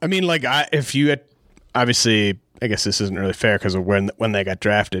 I mean, like, if you had, obviously, I guess this isn't really fair because of when they got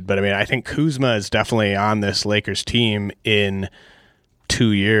drafted, but I mean, I think Kuzma is definitely on this Lakers team in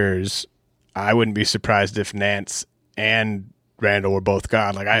 2 years. I wouldn't be surprised if Nance and Randle were both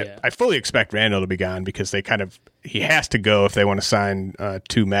gone. Like, I fully expect Randle to be gone because he has to go if they want to sign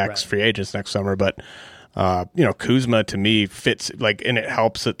 2 max free agents next summer. But Kuzma to me fits, like, and it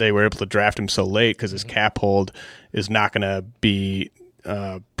helps that they were able to draft him so late because his cap hold is not going to be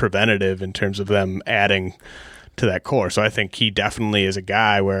preventative in terms of them adding to that core. So I think he definitely is a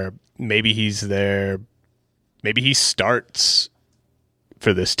guy where maybe he's there. Maybe he starts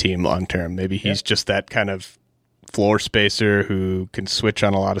for this team long term. Maybe he's just that kind of floor spacer who can switch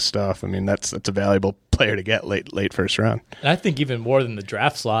on a lot of stuff. I mean, that's a valuable player to get late first round. And I think even more than the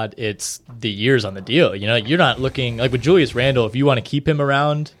draft slot, it's the years on the deal. You're not looking like with Julius Randle. If you want to keep him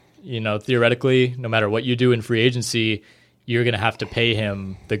around, theoretically, no matter what you do in free agency, you're going to have to pay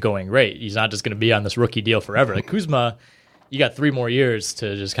him the going rate. He's not just going to be on this rookie deal forever. Like Kuzma, you got 3 more years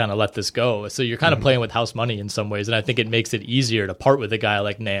to just kind of let this go. So you're kind of playing with house money in some ways. And I think it makes it easier to part with a guy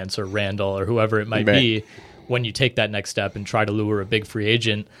like Nance or Randall or whoever it might be when you take that next step and try to lure a big free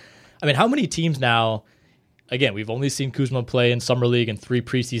agent. I mean, how many teams now, again, we've only seen Kuzma play in Summer League in 3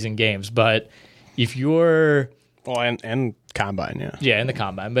 preseason games, but if you're... Well, and Combine, yeah. Yeah, in the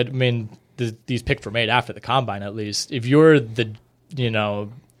Combine. But, I mean, these picks were made after the Combine, at least. If you're the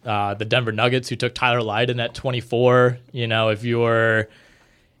Denver Nuggets who took Tyler Lydon at 24, if you're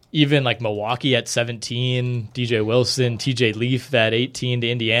even like Milwaukee at 17, DJ Wilson, TJ Leaf at 18 to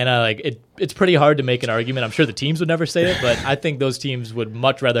Indiana, like it's pretty hard to make an argument. I'm sure the teams would never say it, but I think those teams would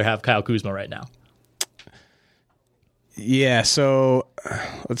much rather have Kyle Kuzma right now. Yeah, so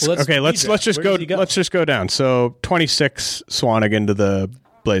let's just go down. So 26 Swanigan to the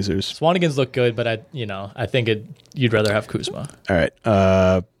Blazers. Swanigan's look good, but I think you'd rather have Kuzma. All right.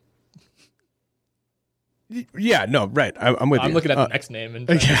 Yeah, no, right. I'm with you. I'm looking at the next name and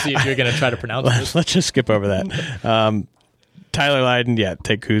trying to see if you're going to try to pronounce this. Let's just skip over that. Tyler Lydon,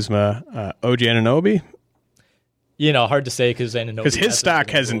 take Kuzma. OG Anunoby. Hard to say because his stock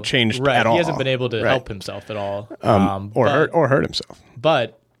hasn't changed at all. He hasn't been able to help himself at all, hurt himself.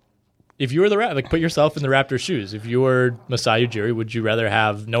 But if you were put yourself in the Raptors' shoes. If you were Masai Ujiri, would you rather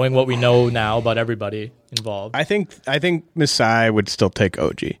have, knowing what we know now about everybody involved? I think Masai would still take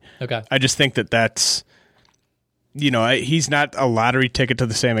OG. Okay. I just think that's. He's not a lottery ticket to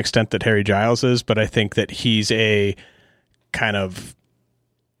the same extent that Harry Giles is, but I think that he's a kind of,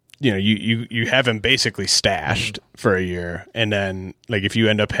 you have him basically stashed for a year, and then like if you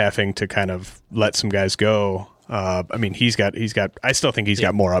end up having to kind of let some guys go, I mean he's got. I still think he's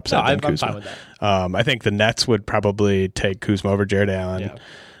got more upside than Kuzma. I'm fine with that. I think the Nets would probably take Kuzma over Jared Allen. Yeah.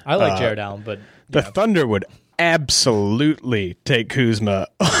 I like Jared Allen, but the Thunder would absolutely take Kuzma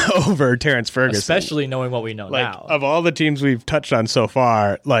over Terrence Ferguson, especially knowing what we know now. Of all the teams we've touched on so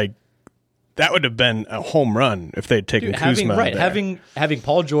far, that would have been a home run if they'd taken Kuzma. Having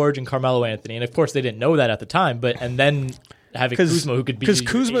Paul George and Carmelo Anthony, and of course they didn't know that at the time, and then having Kuzma who could be because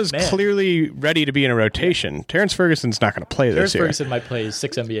Kuzma's clearly ready to be in a rotation. Yeah. Terrence Ferguson's not going to play this year. Terrence Ferguson might play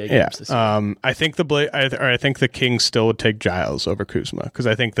 6 NBA games this year. I think I think the Kings still would take Giles over Kuzma because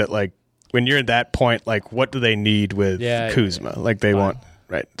I think that when you're at that point, what do they need with Kuzma? They want,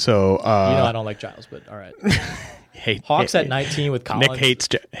 right? So I don't like Giles, but all right. Hawks at 19 with Collins. Nick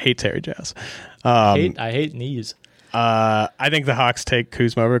hates Harry Giles. I hate knees. I think the Hawks take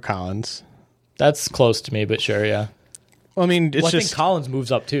Kuzma over Collins. That's close to me, but sure, yeah. Well, I mean, I think Collins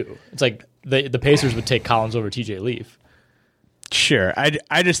moves up too. It's like the Pacers would take Collins over TJ Leaf. Sure,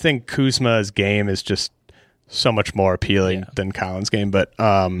 I just think Kuzma's game is just so much more appealing than Collins' game, but.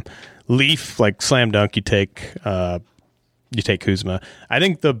 Leaf, slam dunk, you take Kuzma. I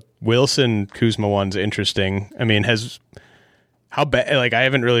think the Wilson Kuzma one's interesting. I mean, how bad? I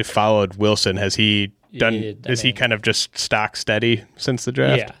haven't really followed Wilson. Has he done? He kind of just stock steady since the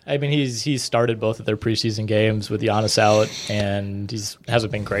draft? Yeah, I mean he's started both of their preseason games with Giannis out, and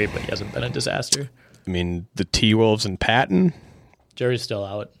hasn't been great, but he hasn't been a disaster. I mean, the T-Wolves and Patton. Jerry's still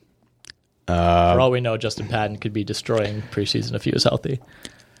out. For all we know, Justin Patton could be destroying preseason if he was healthy.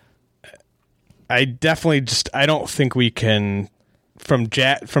 I don't think we can from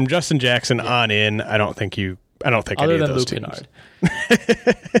Justin Jackson on in. I don't think other any of than those Luke teams.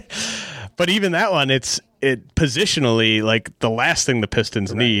 Kennard. But even that one, it positionally the last thing the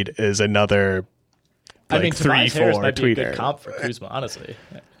Pistons need is another. Tobias Harris might be a good comp for Kuzma, honestly.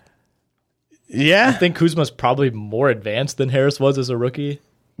 Yeah, I think Kuzma's probably more advanced than Harris was as a rookie.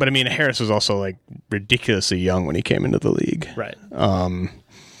 But I mean, Harris was also ridiculously young when he came into the league. Right.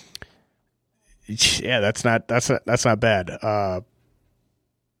 Yeah, that's not bad.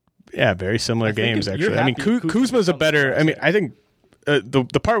 Very similar games actually. I mean, Kuzma's a better. I mean, I think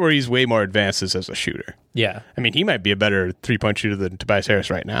the part where he's way more advanced is as a shooter. Yeah. I mean, he might be a better 3-point shooter than Tobias Harris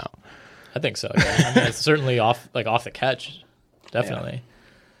right now. I think so. Yeah. I mean, it's certainly off the catch, definitely.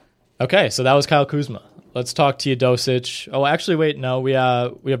 Yeah. Okay, so that was Kyle Kuzma. Let's talk Teodosic. Oh, actually, wait, no, we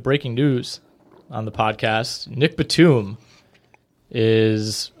have breaking news on the podcast. Nick Batum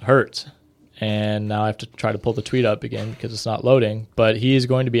is hurt. And now I have to try to pull the tweet up again because it's not loading. But he is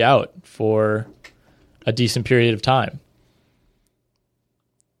going to be out for a decent period of time.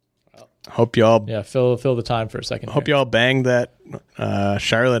 Hope y'all fill the time for a second. Hope y'all bang that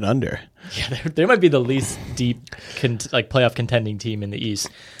Charlotte under. Yeah, they might be the least deep playoff contending team in the East.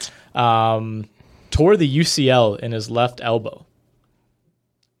 Tore the UCL in his left elbow.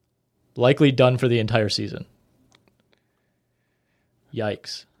 Likely done for the entire season.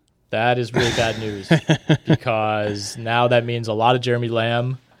 Yikes. That is really bad news because now that means a lot of Jeremy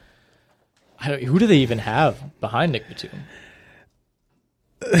Lamb. Who do they even have behind Nick Batum?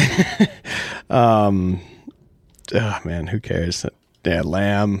 Oh man, who cares? Yeah,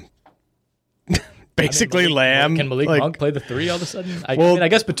 Lamb. Basically, Lamb. Can Malik Monk play the 3 all of a sudden? I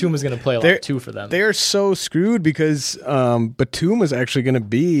guess Batum is going to play a lot too for them. They're so screwed because Batum was actually going to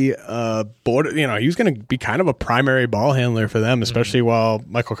be he was going to be kind of a primary ball handler for them, especially while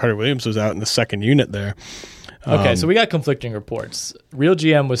Michael Carter-Williams was out in the second unit there. Okay, so we got conflicting reports. Real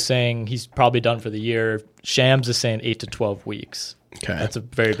GM was saying he's probably done for the year. Shams is saying 8 to 12 weeks. Okay. That's a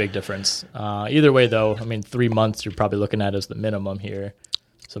very big difference. Either way, though, 3 months you're probably looking at as the minimum here.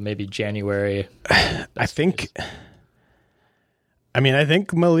 So maybe January. I think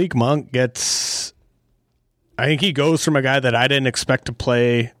Malik Monk gets... I think he goes from a guy that I didn't expect to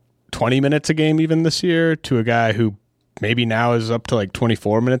play 20 minutes a game even this year to a guy who maybe now is up to like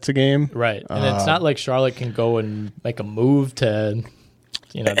 24 minutes a game. Right. And it's not like Charlotte can go and make a move to...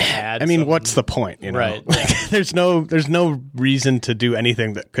 to add what's the point? Right. Like, there's no reason to do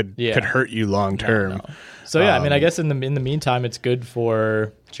anything that could hurt you long term. No. So I guess in the meantime, it's good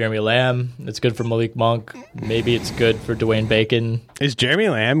for Jeremy Lamb. It's good for Malik Monk. Maybe it's good for Dwayne Bacon. Is Jeremy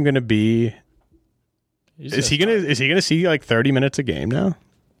Lamb going to be? Is he gonna see like 30 minutes a game now?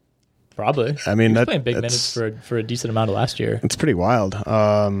 Probably. I mean, he's playing big minutes for a decent amount of last year. It's pretty wild.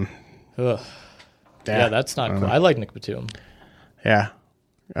 Yeah, that's not cool. I like Nick Batum. Yeah.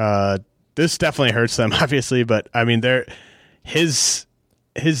 This definitely hurts them, obviously, but his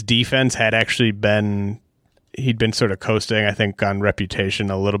defense had actually he'd been sort of coasting, I think, on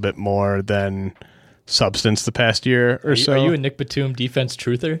reputation a little bit more than substance the past year or so. Are you a Nick Batum defense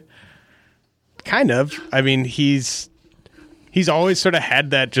truther? Kind of. He's always sort of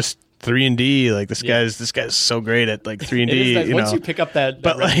had that just 3-and-D. Like this guy's so great at like 3-and-D. Once you pick up that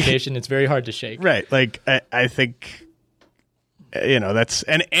reputation, it's very hard to shake. Right. Like I think. That's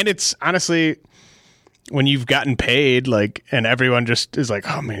and it's honestly when you've gotten paid, like, and everyone just is like,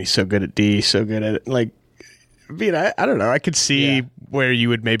 oh man, he's so good at D, so good at it. Like, I don't know. I could see where you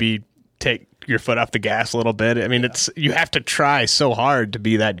would maybe take your foot off the gas a little bit. You have to try so hard to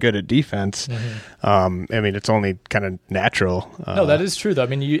be that good at defense. Mm-hmm. It's only kind of natural. No, that is true though.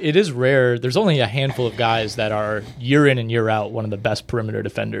 It is rare. There's only a handful of guys that are year in and year out one of the best perimeter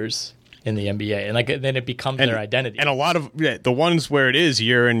defenders in the NBA, and then it becomes their identity. And a lot of the ones where it is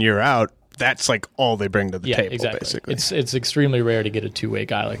year in, year out, that's like all they bring to the table. Exactly. Basically, it's extremely rare to get a two-way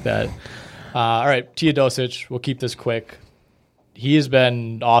guy like that. All right, Teodosic, we'll keep this quick. He has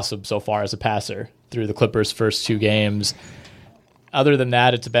been awesome so far as a passer through the Clippers' first 2 games. Other than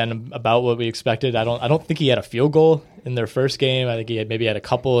that, it's been about what we expected. I don't think he had a field goal in their first game. I think he maybe had a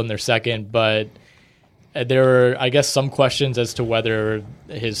couple in their second, but there were, I guess, some questions as to whether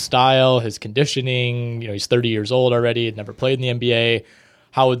his style, his conditioning, he's 30 years old already, had never played in the NBA.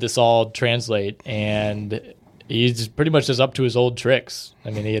 How would this all translate? And he's pretty much just up to his old tricks.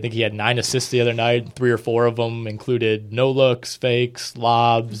 I think he had 9 assists the other night. 3 or 4 of them included no looks, fakes,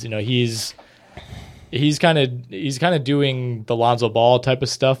 lobs. He's kind of doing the Lonzo Ball type of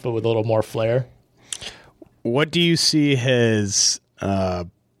stuff, but with a little more flair. What do you see his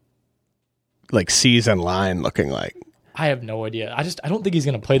season line looking like? I have no idea. I don't think he's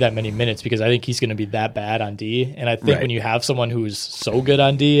going to play that many minutes because I think he's going to be that bad on D. And I think when you have someone who's so good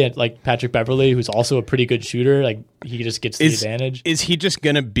on D, like Patrick Beverley, who's also a pretty good shooter, like he just gets the advantage. Is he just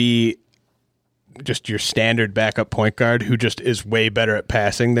going to be just your standard backup point guard who just is way better at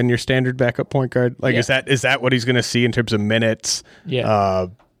passing than your standard backup point guard? Like, is that what he's going to see in terms of minutes? Yeah.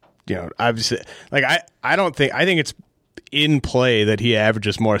 Obviously, like I think it's in play that he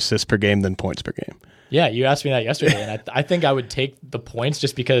averages more assists per game than points per game. Yeah, you asked me that yesterday, and I think I would take the points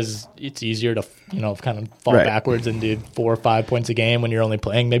just because it's easier to kind of fall backwards and do 4 or 5 points a game when you're only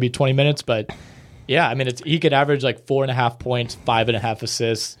playing maybe 20 minutes. But yeah, he could average like 4.5 points, 5.5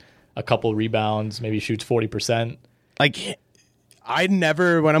 assists, a couple rebounds, maybe shoots 40%. Like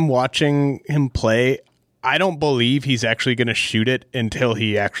when I'm watching him play, I don't believe he's actually going to shoot it until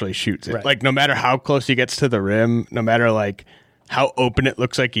he actually shoots it. Right. Like no matter how close he gets to the rim, no matter like how open it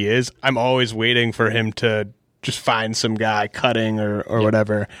looks like he is, I'm always waiting for him to just find some guy cutting or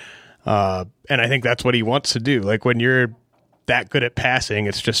whatever. And I think that's what he wants to do. Like when that good at passing.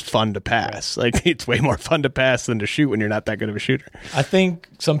 It's just fun to pass. Like, it's way more fun to pass than to shoot when you're not that good of a shooter. I think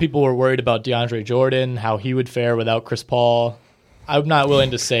some people were worried about DeAndre Jordan, how he would fare without Chris Paul. I'm not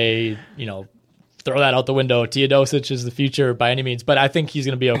willing to say, throw that out the window. Teodosic is the future by any means, but I think he's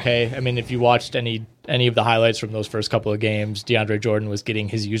going to be okay. I mean, if you watched any of the highlights from those first couple of games, DeAndre Jordan was getting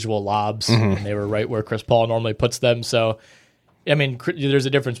his usual lobs, and they were right where Chris Paul normally puts them. So, I mean, there's a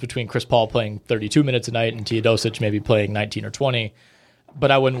difference between Chris Paul playing 32 minutes a night and Teodosic maybe playing 19 or 20.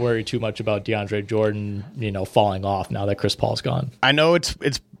 But I wouldn't worry too much about DeAndre Jordan, falling off now that Chris Paul's gone. I know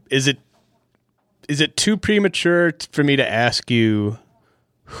is it too premature for me to ask you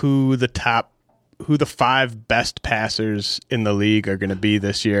who the 5 best passers in the league are going to be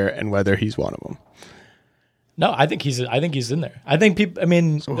this year and whether he's one of them? No, I think he's in there. I think people. I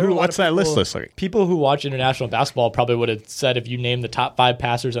mean, so what's that list like? People who watch international basketball probably would have said if you name the top 5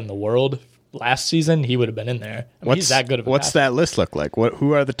 passers in the world last season, he would have been in there. He's that good of a What's passer. That list look like?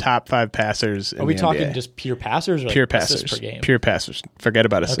 Who are the top 5 passers? Are we talking NBA? just pure passers or pure like passers assists per game? Pure passers. Forget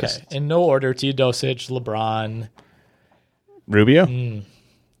about assists. Okay, in no order: Teodosic, LeBron, Rubio.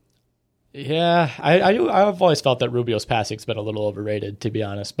 Yeah, I've always felt that Rubio's passing's been a little overrated, to be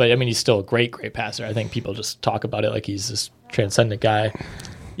honest. But I mean, he's still a great passer. I think people just talk about it like he's this transcendent guy.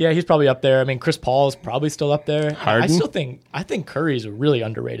 Yeah, he's probably up there. I mean, Chris Paul is probably still up there. Harden? I think Curry's a really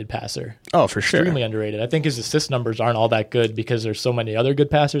underrated passer. Oh, for sure. Extremely underrated. I think his assist numbers aren't all that good because there's so many other good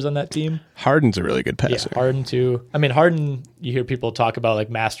passers on that team. Harden's a really good passer. Yeah, Harden too. I mean, Harden, you hear people talk about like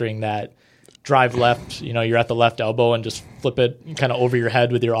mastering that drive left, you're at the left elbow and just flip it kind of over your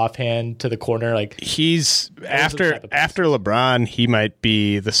head with your offhand to the corner. Like, he's after LeBron, he might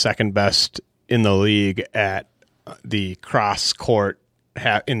be the second best in the league at the cross court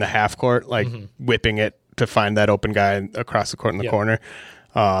in the half court, like whipping it to find that open guy across the court in the corner.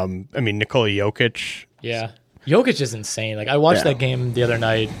 I mean, Nikola Jokic. Yeah. Jokic is insane. Like, I watched that game the other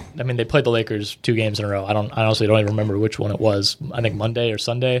night. I mean, they played the Lakers 2 games in a row. I honestly don't even remember which one it was. I think Monday or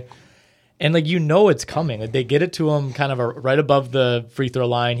Sunday. And, like, it's coming. Like, they get it to him kind of right above the free throw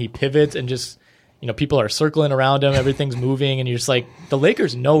line. He pivots and just, people are circling around him. Everything's moving. And you're just like, the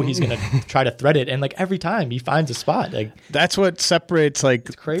Lakers know he's going to try to thread it. And, like, every time he finds a spot. Like, that's what separates,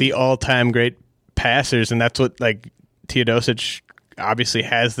 like, the all-time great passers. And that's what, like, Teodosic obviously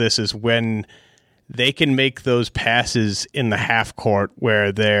has this, is when they can make those passes in the half court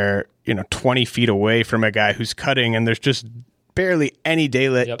where they're, 20 feet away from a guy who's cutting and there's just barely any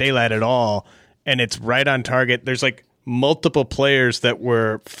daylight at all, and it's right on target. There's like multiple players that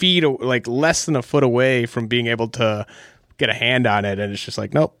were like less than a foot away from being able to get a hand on it, and it's just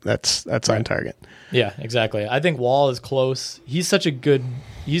like, nope, that's on target. Yeah, exactly. I think Wall is close. He's such a good.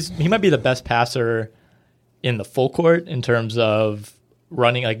 He might be the best passer in the full court in terms of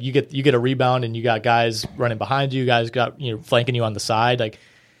running. Like, you get a rebound and you got guys running behind you, guys got flanking you on the side. Like,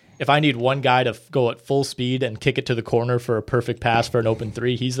 if I need one guy to go at full speed and kick it to the corner for a perfect pass for an open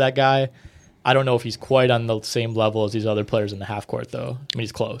 3, he's that guy. I don't know if he's quite on the same level as these other players in the half court, though. I mean,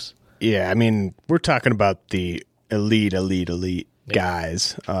 he's close. Yeah, I mean, we're talking about the elite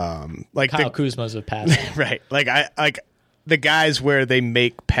guys. Like Kyle Kuzma's a passer. Right. Like the guys where they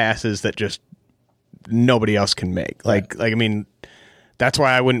make passes that just nobody else can make. Like I mean, that's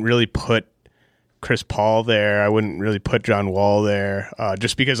why I wouldn't really put Chris Paul there. I wouldn't really put John Wall there,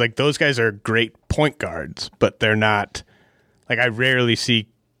 just because like those guys are great point guards, but they're not. Like, I rarely see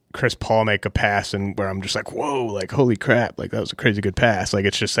Chris Paul make a pass and where I'm just like, whoa, like, holy crap, like, that was a crazy good pass. Like,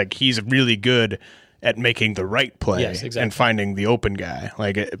 it's just like he's really good at making the right play and finding the open guy.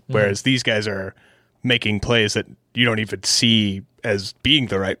 Like, whereas these guys are making plays that you don't even see as being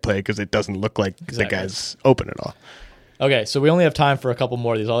the right play because it doesn't look like the guy's open at all. Okay, so we only have time for a couple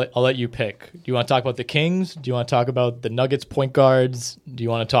more of these. I'll let you pick. Do you want to talk about the Kings? Do you want to talk about the Nuggets point guards? Do you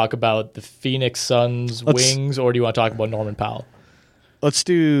want to talk about the Phoenix Suns wings? Or do you want to talk about Norman Powell? Let's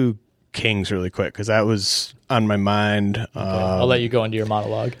do Kings really quick because that was on my mind. Okay, I'll let you go into your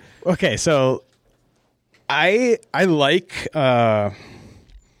monologue. Okay, so I like the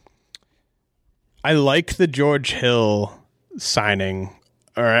George Hill signing.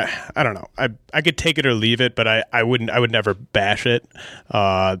 Or I don't know. I could take it or leave it, but I would never bash it.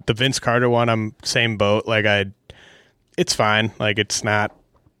 The Vince Carter one, I'm same boat. Like, it's fine. Like, it's not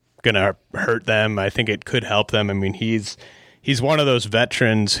gonna hurt them. I think it could help them. I mean, he's one of those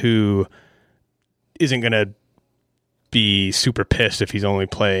veterans who isn't gonna be super pissed if he's only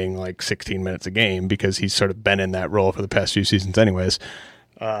playing like 16 minutes a game because he's sort of been in that role for the past few seasons anyways.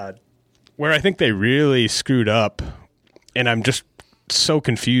 Where I think they really screwed up, and I'm just so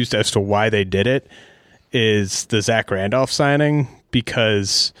confused as to why they did it, is the Zach Randolph signing,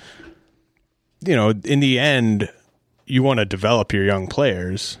 because in the end to develop your young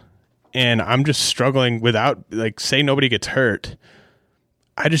players. And I'm just struggling without, like, say nobody gets hurt.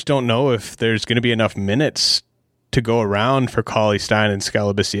 I just don't know if there's going to be enough minutes to go around for Cauley-Stein and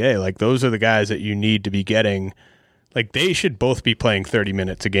Scalabrine. Like, those are the guys that you need to be getting. Like, they should both be playing 30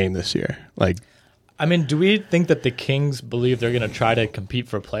 minutes a game this year. Like, I mean, do we think that the Kings believe they're going to try to compete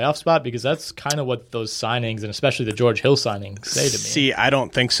for a playoff spot? Because that's kind of what those signings, and especially the George Hill signings, say to me. See, I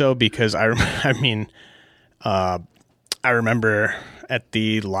don't think so, because I remember at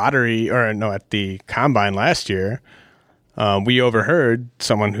the at the combine last year, we overheard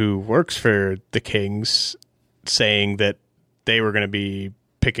someone who works for the Kings saying that they were going to be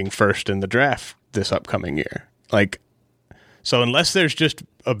picking first in the draft this upcoming year. Like, so unless there's just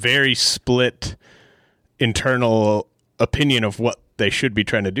a very split internal opinion of what they should be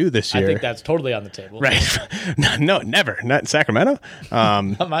trying to do this year. I think that's totally on the table. Right. No, never. Not in Sacramento.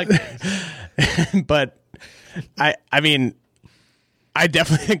 Not my case. But I mean, I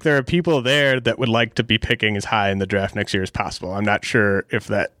definitely think there are people there that would like to be picking as high in the draft next year as possible. I'm not sure if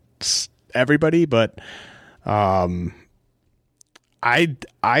that's everybody, but my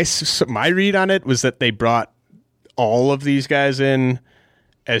read on it was that they brought all of these guys in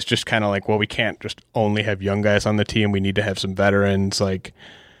as just kind of like, well, we can't just only have young guys on the team. We need to have some veterans. Like,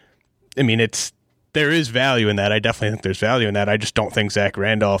 I mean, there is value in that. I definitely think there's value in that. I just don't think Zach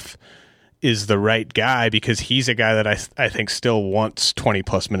Randolph is the right guy, because he's a guy that I think still wants 20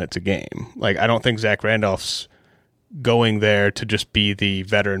 plus minutes a game. Like, I don't think Zach Randolph's going there to just be the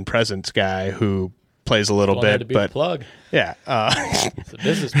veteran presence guy who plays a little bit, but the plug. Yeah, it's a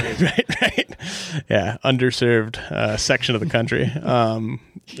business move. right. Yeah, underserved section of the country.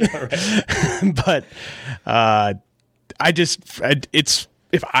 But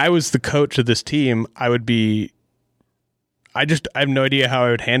if I was the coach of this team, I have no idea how I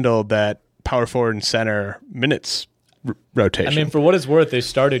would handle that power forward and center minutes rotation. I mean, for what it's worth, they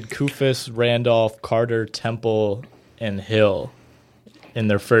started Koufos, Randolph, Carter, Temple, and Hill in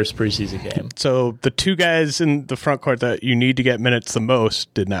their first preseason game. So the two guys in the front court that you need to get minutes the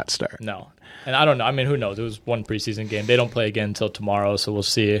most did not start. No. And I don't know. I mean, who knows? It was one preseason game. They don't play again until tomorrow, so we'll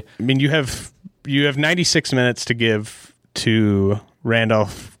see. I mean, you have 96 minutes to give to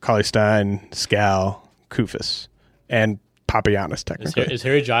Randolph, Cauley-Stein, Skal, Koufos, and Papagiannis, technically. Is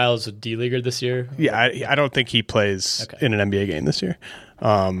Harry Giles a D-leaguer this year? Yeah, I don't think he plays in an NBA game this year.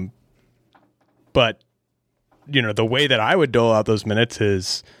 But, the way that I would dole out those minutes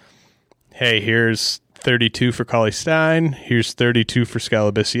is, hey, here's 32 for Cauley-Stein, here's 32 for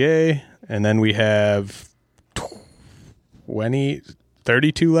Scalabrine, and then we have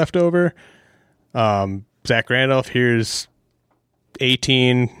 32 left over. Zach Randolph, here's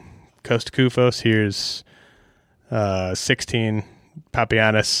 18. Kosta Koufos, here's 16.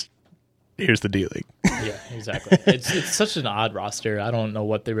 Papagiannis, here's the D-League. Yeah, exactly. It's such an odd roster. I don't know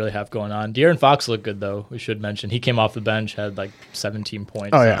what they really have going on. De'Aaron Fox looked good, though. We should mention. He came off the bench, had like 17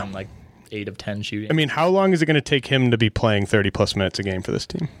 points on like 8 of 10 shooting. I mean, how long is it going to take him to be playing 30-plus minutes a game for this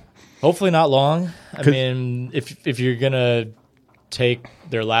team? Hopefully not long. I mean, if you're going to take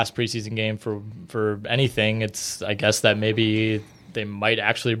their last preseason game for anything, it's, I guess, that maybe they might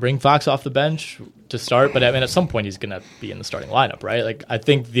actually bring Fox off the bench to start. But I mean, at some point he's going to be in the starting lineup, right? Like, I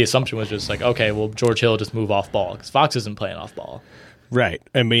think the assumption was just like, okay, well, George Hill just move off ball because Fox isn't playing off ball. Right.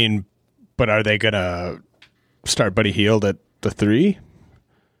 I mean, but are they going to start Buddy Hield at the 3?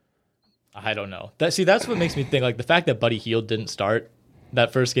 I don't know. That's what makes me think, like, the fact that Buddy Hield didn't start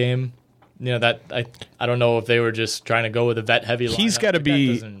that first game, that I don't know if they were just trying to go with a vet heavy lineup. He's got to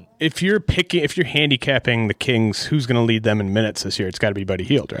be, if you're handicapping the Kings, who's going to lead them in minutes this year? It's got to be Buddy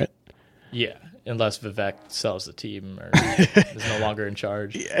Hield, right? Yeah, unless Vivek sells the team or is no longer in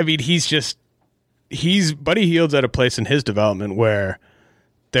charge. I mean, Buddy Hield's at a place in his development where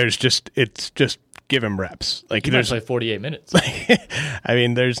it's just give him reps. Like, he might play 48 minutes. I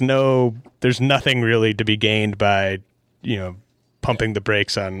mean, there's nothing really to be gained by, pumping the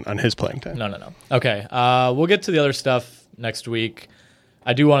brakes on his playing time. No. Okay, we'll get to the other stuff next week.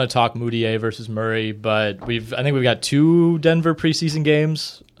 I do want to talk Mudiay versus Murray, but I think we've got 2 Denver preseason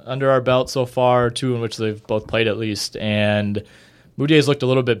games under our belt so far, 2 in which they've both played at least, and Mudiay's looked a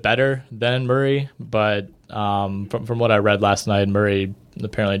little bit better than Murray, but from what I read last night, Murray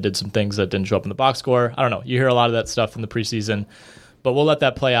apparently did some things that didn't show up in the box score. I don't know. You hear a lot of that stuff in the preseason, but we'll let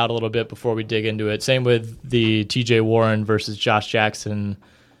that play out a little bit before we dig into it. Same with the TJ Warren versus Josh Jackson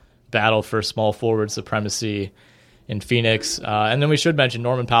battle for small forward supremacy in Phoenix. And then we should mention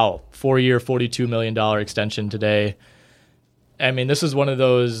Norman Powell, 4-year, $42 million extension today. I mean, this is one of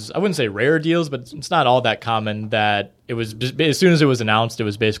those, I wouldn't say rare deals, but it's not all that common that it was, as soon as it was announced, it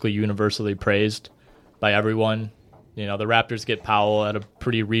was basically universally praised by everyone. The Raptors get Powell at a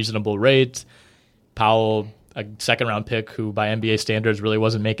pretty reasonable rate. Powell, a second-round pick who by NBA standards really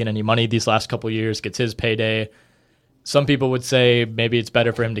wasn't making any money these last couple of years, gets his payday. Some people would say maybe it's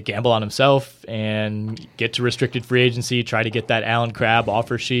better for him to gamble on himself and get to restricted free agency, try to get that Allen Crabbe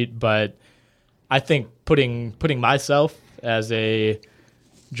offer sheet. But I think putting myself as a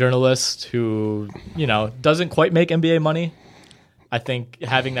journalist who, doesn't quite make NBA money, I think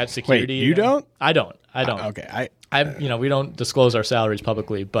having that security. Wait, you don't? I don't. Okay. We don't disclose our salaries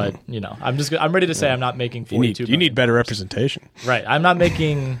publicly, but I'm ready to say I'm not making $42 You need better representation. Right. I'm not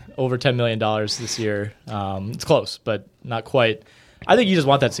making over $10 million this year. It's close, but not quite. I think you just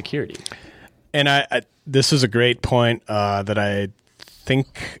want that security. And this is a great point that I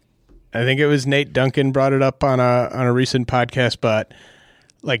think it was Nate Duncan brought it up on a recent podcast, but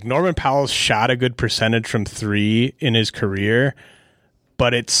like Norman Powell's shot a good percentage from three in his career,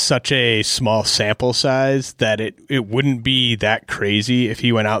 but it's such a small sample size that it wouldn't be that crazy if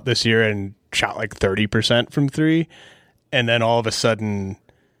he went out this year and shot like 30% from three, and then all of a sudden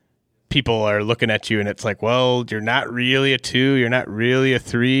people are looking at you and it's like, well, you're not really a two, you're not really a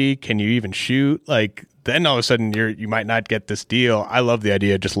three, can you even shoot? Like, then all of a sudden you might not get this deal. I love the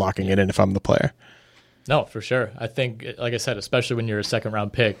idea of just locking it in if I'm the player. No, for sure. I think, like I said, especially when you're a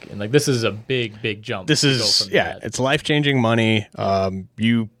second-round pick, and like this is a big jump. This is it's life-changing money.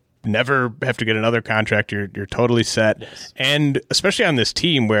 You never have to get another contract. You're totally set, yes. And especially on this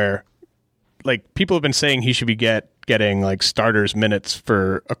team where, like, people have been saying he should be getting like starters minutes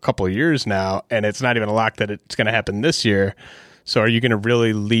for a couple of years now, and it's not even a lock that it's going to happen this year. So, are you going to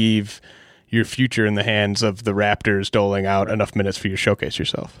really leave your future in the hands of the Raptors doling out enough minutes for you to showcase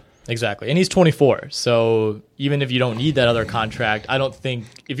yourself? Exactly. And he's 24. So even if you don't need that other contract, I don't think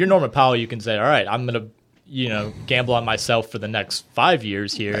if you're Norman Powell, you can say, all right, I'm going to, gamble on myself for the next 5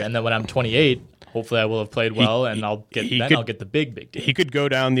 years here. And then when I'm 28, hopefully I will have played well and I'll get the big deal. He could go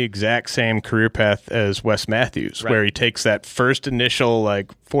down the exact same career path as Wes Matthews, right, where he takes that first initial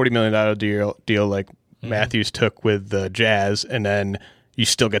like $40 million deal like Matthews took with the Jazz, and then you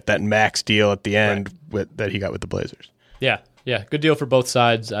still get that max deal at the end that he got with the Blazers. Yeah, good deal for both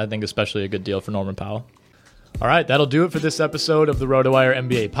sides. I think especially a good deal for Norman Powell. All right, that'll do it for this episode of the RotoWire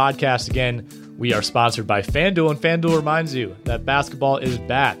NBA podcast. Again, we are sponsored by FanDuel, and FanDuel reminds you that basketball is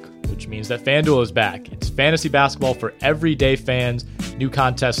back, which means that FanDuel is back. It's fantasy basketball for everyday fans. New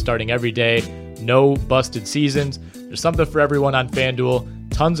contests starting every day. No busted seasons. There's something for everyone on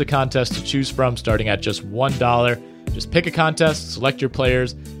FanDuel. Tons of contests to choose from starting at just $1. Just pick a contest, select your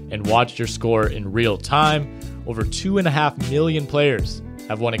players, and watch your score in real time. Over 2.5 million players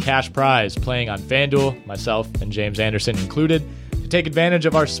have won a cash prize playing on FanDuel, myself and James Anderson included. To take advantage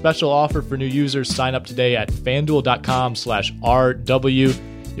of our special offer for new users, sign up today at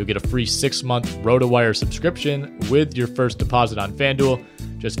FanDuel.com/RW. You'll get a free 6-month RotoWire subscription with your first deposit on FanDuel.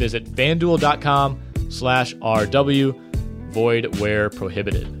 Just visit FanDuel.com/RW. Void where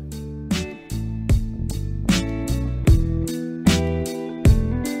prohibited.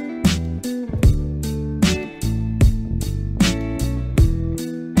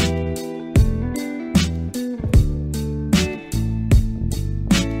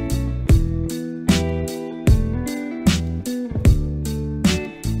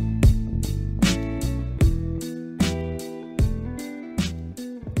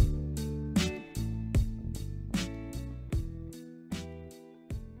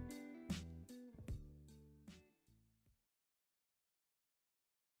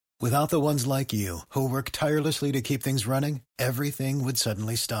 Without the ones like you, who work tirelessly to keep things running, everything would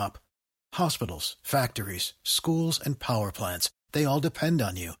suddenly stop. Hospitals, factories, schools, and power plants, they all depend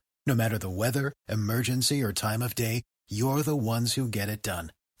on you. No matter the weather, emergency, or time of day, you're the ones who get it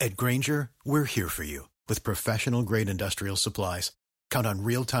done. At Grainger, we're here for you with professional-grade industrial supplies. Count on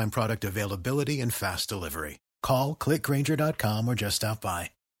real-time product availability and fast delivery. Call, click Grainger.com, or just stop by.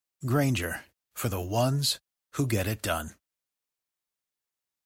 Grainger, for the ones who get it done.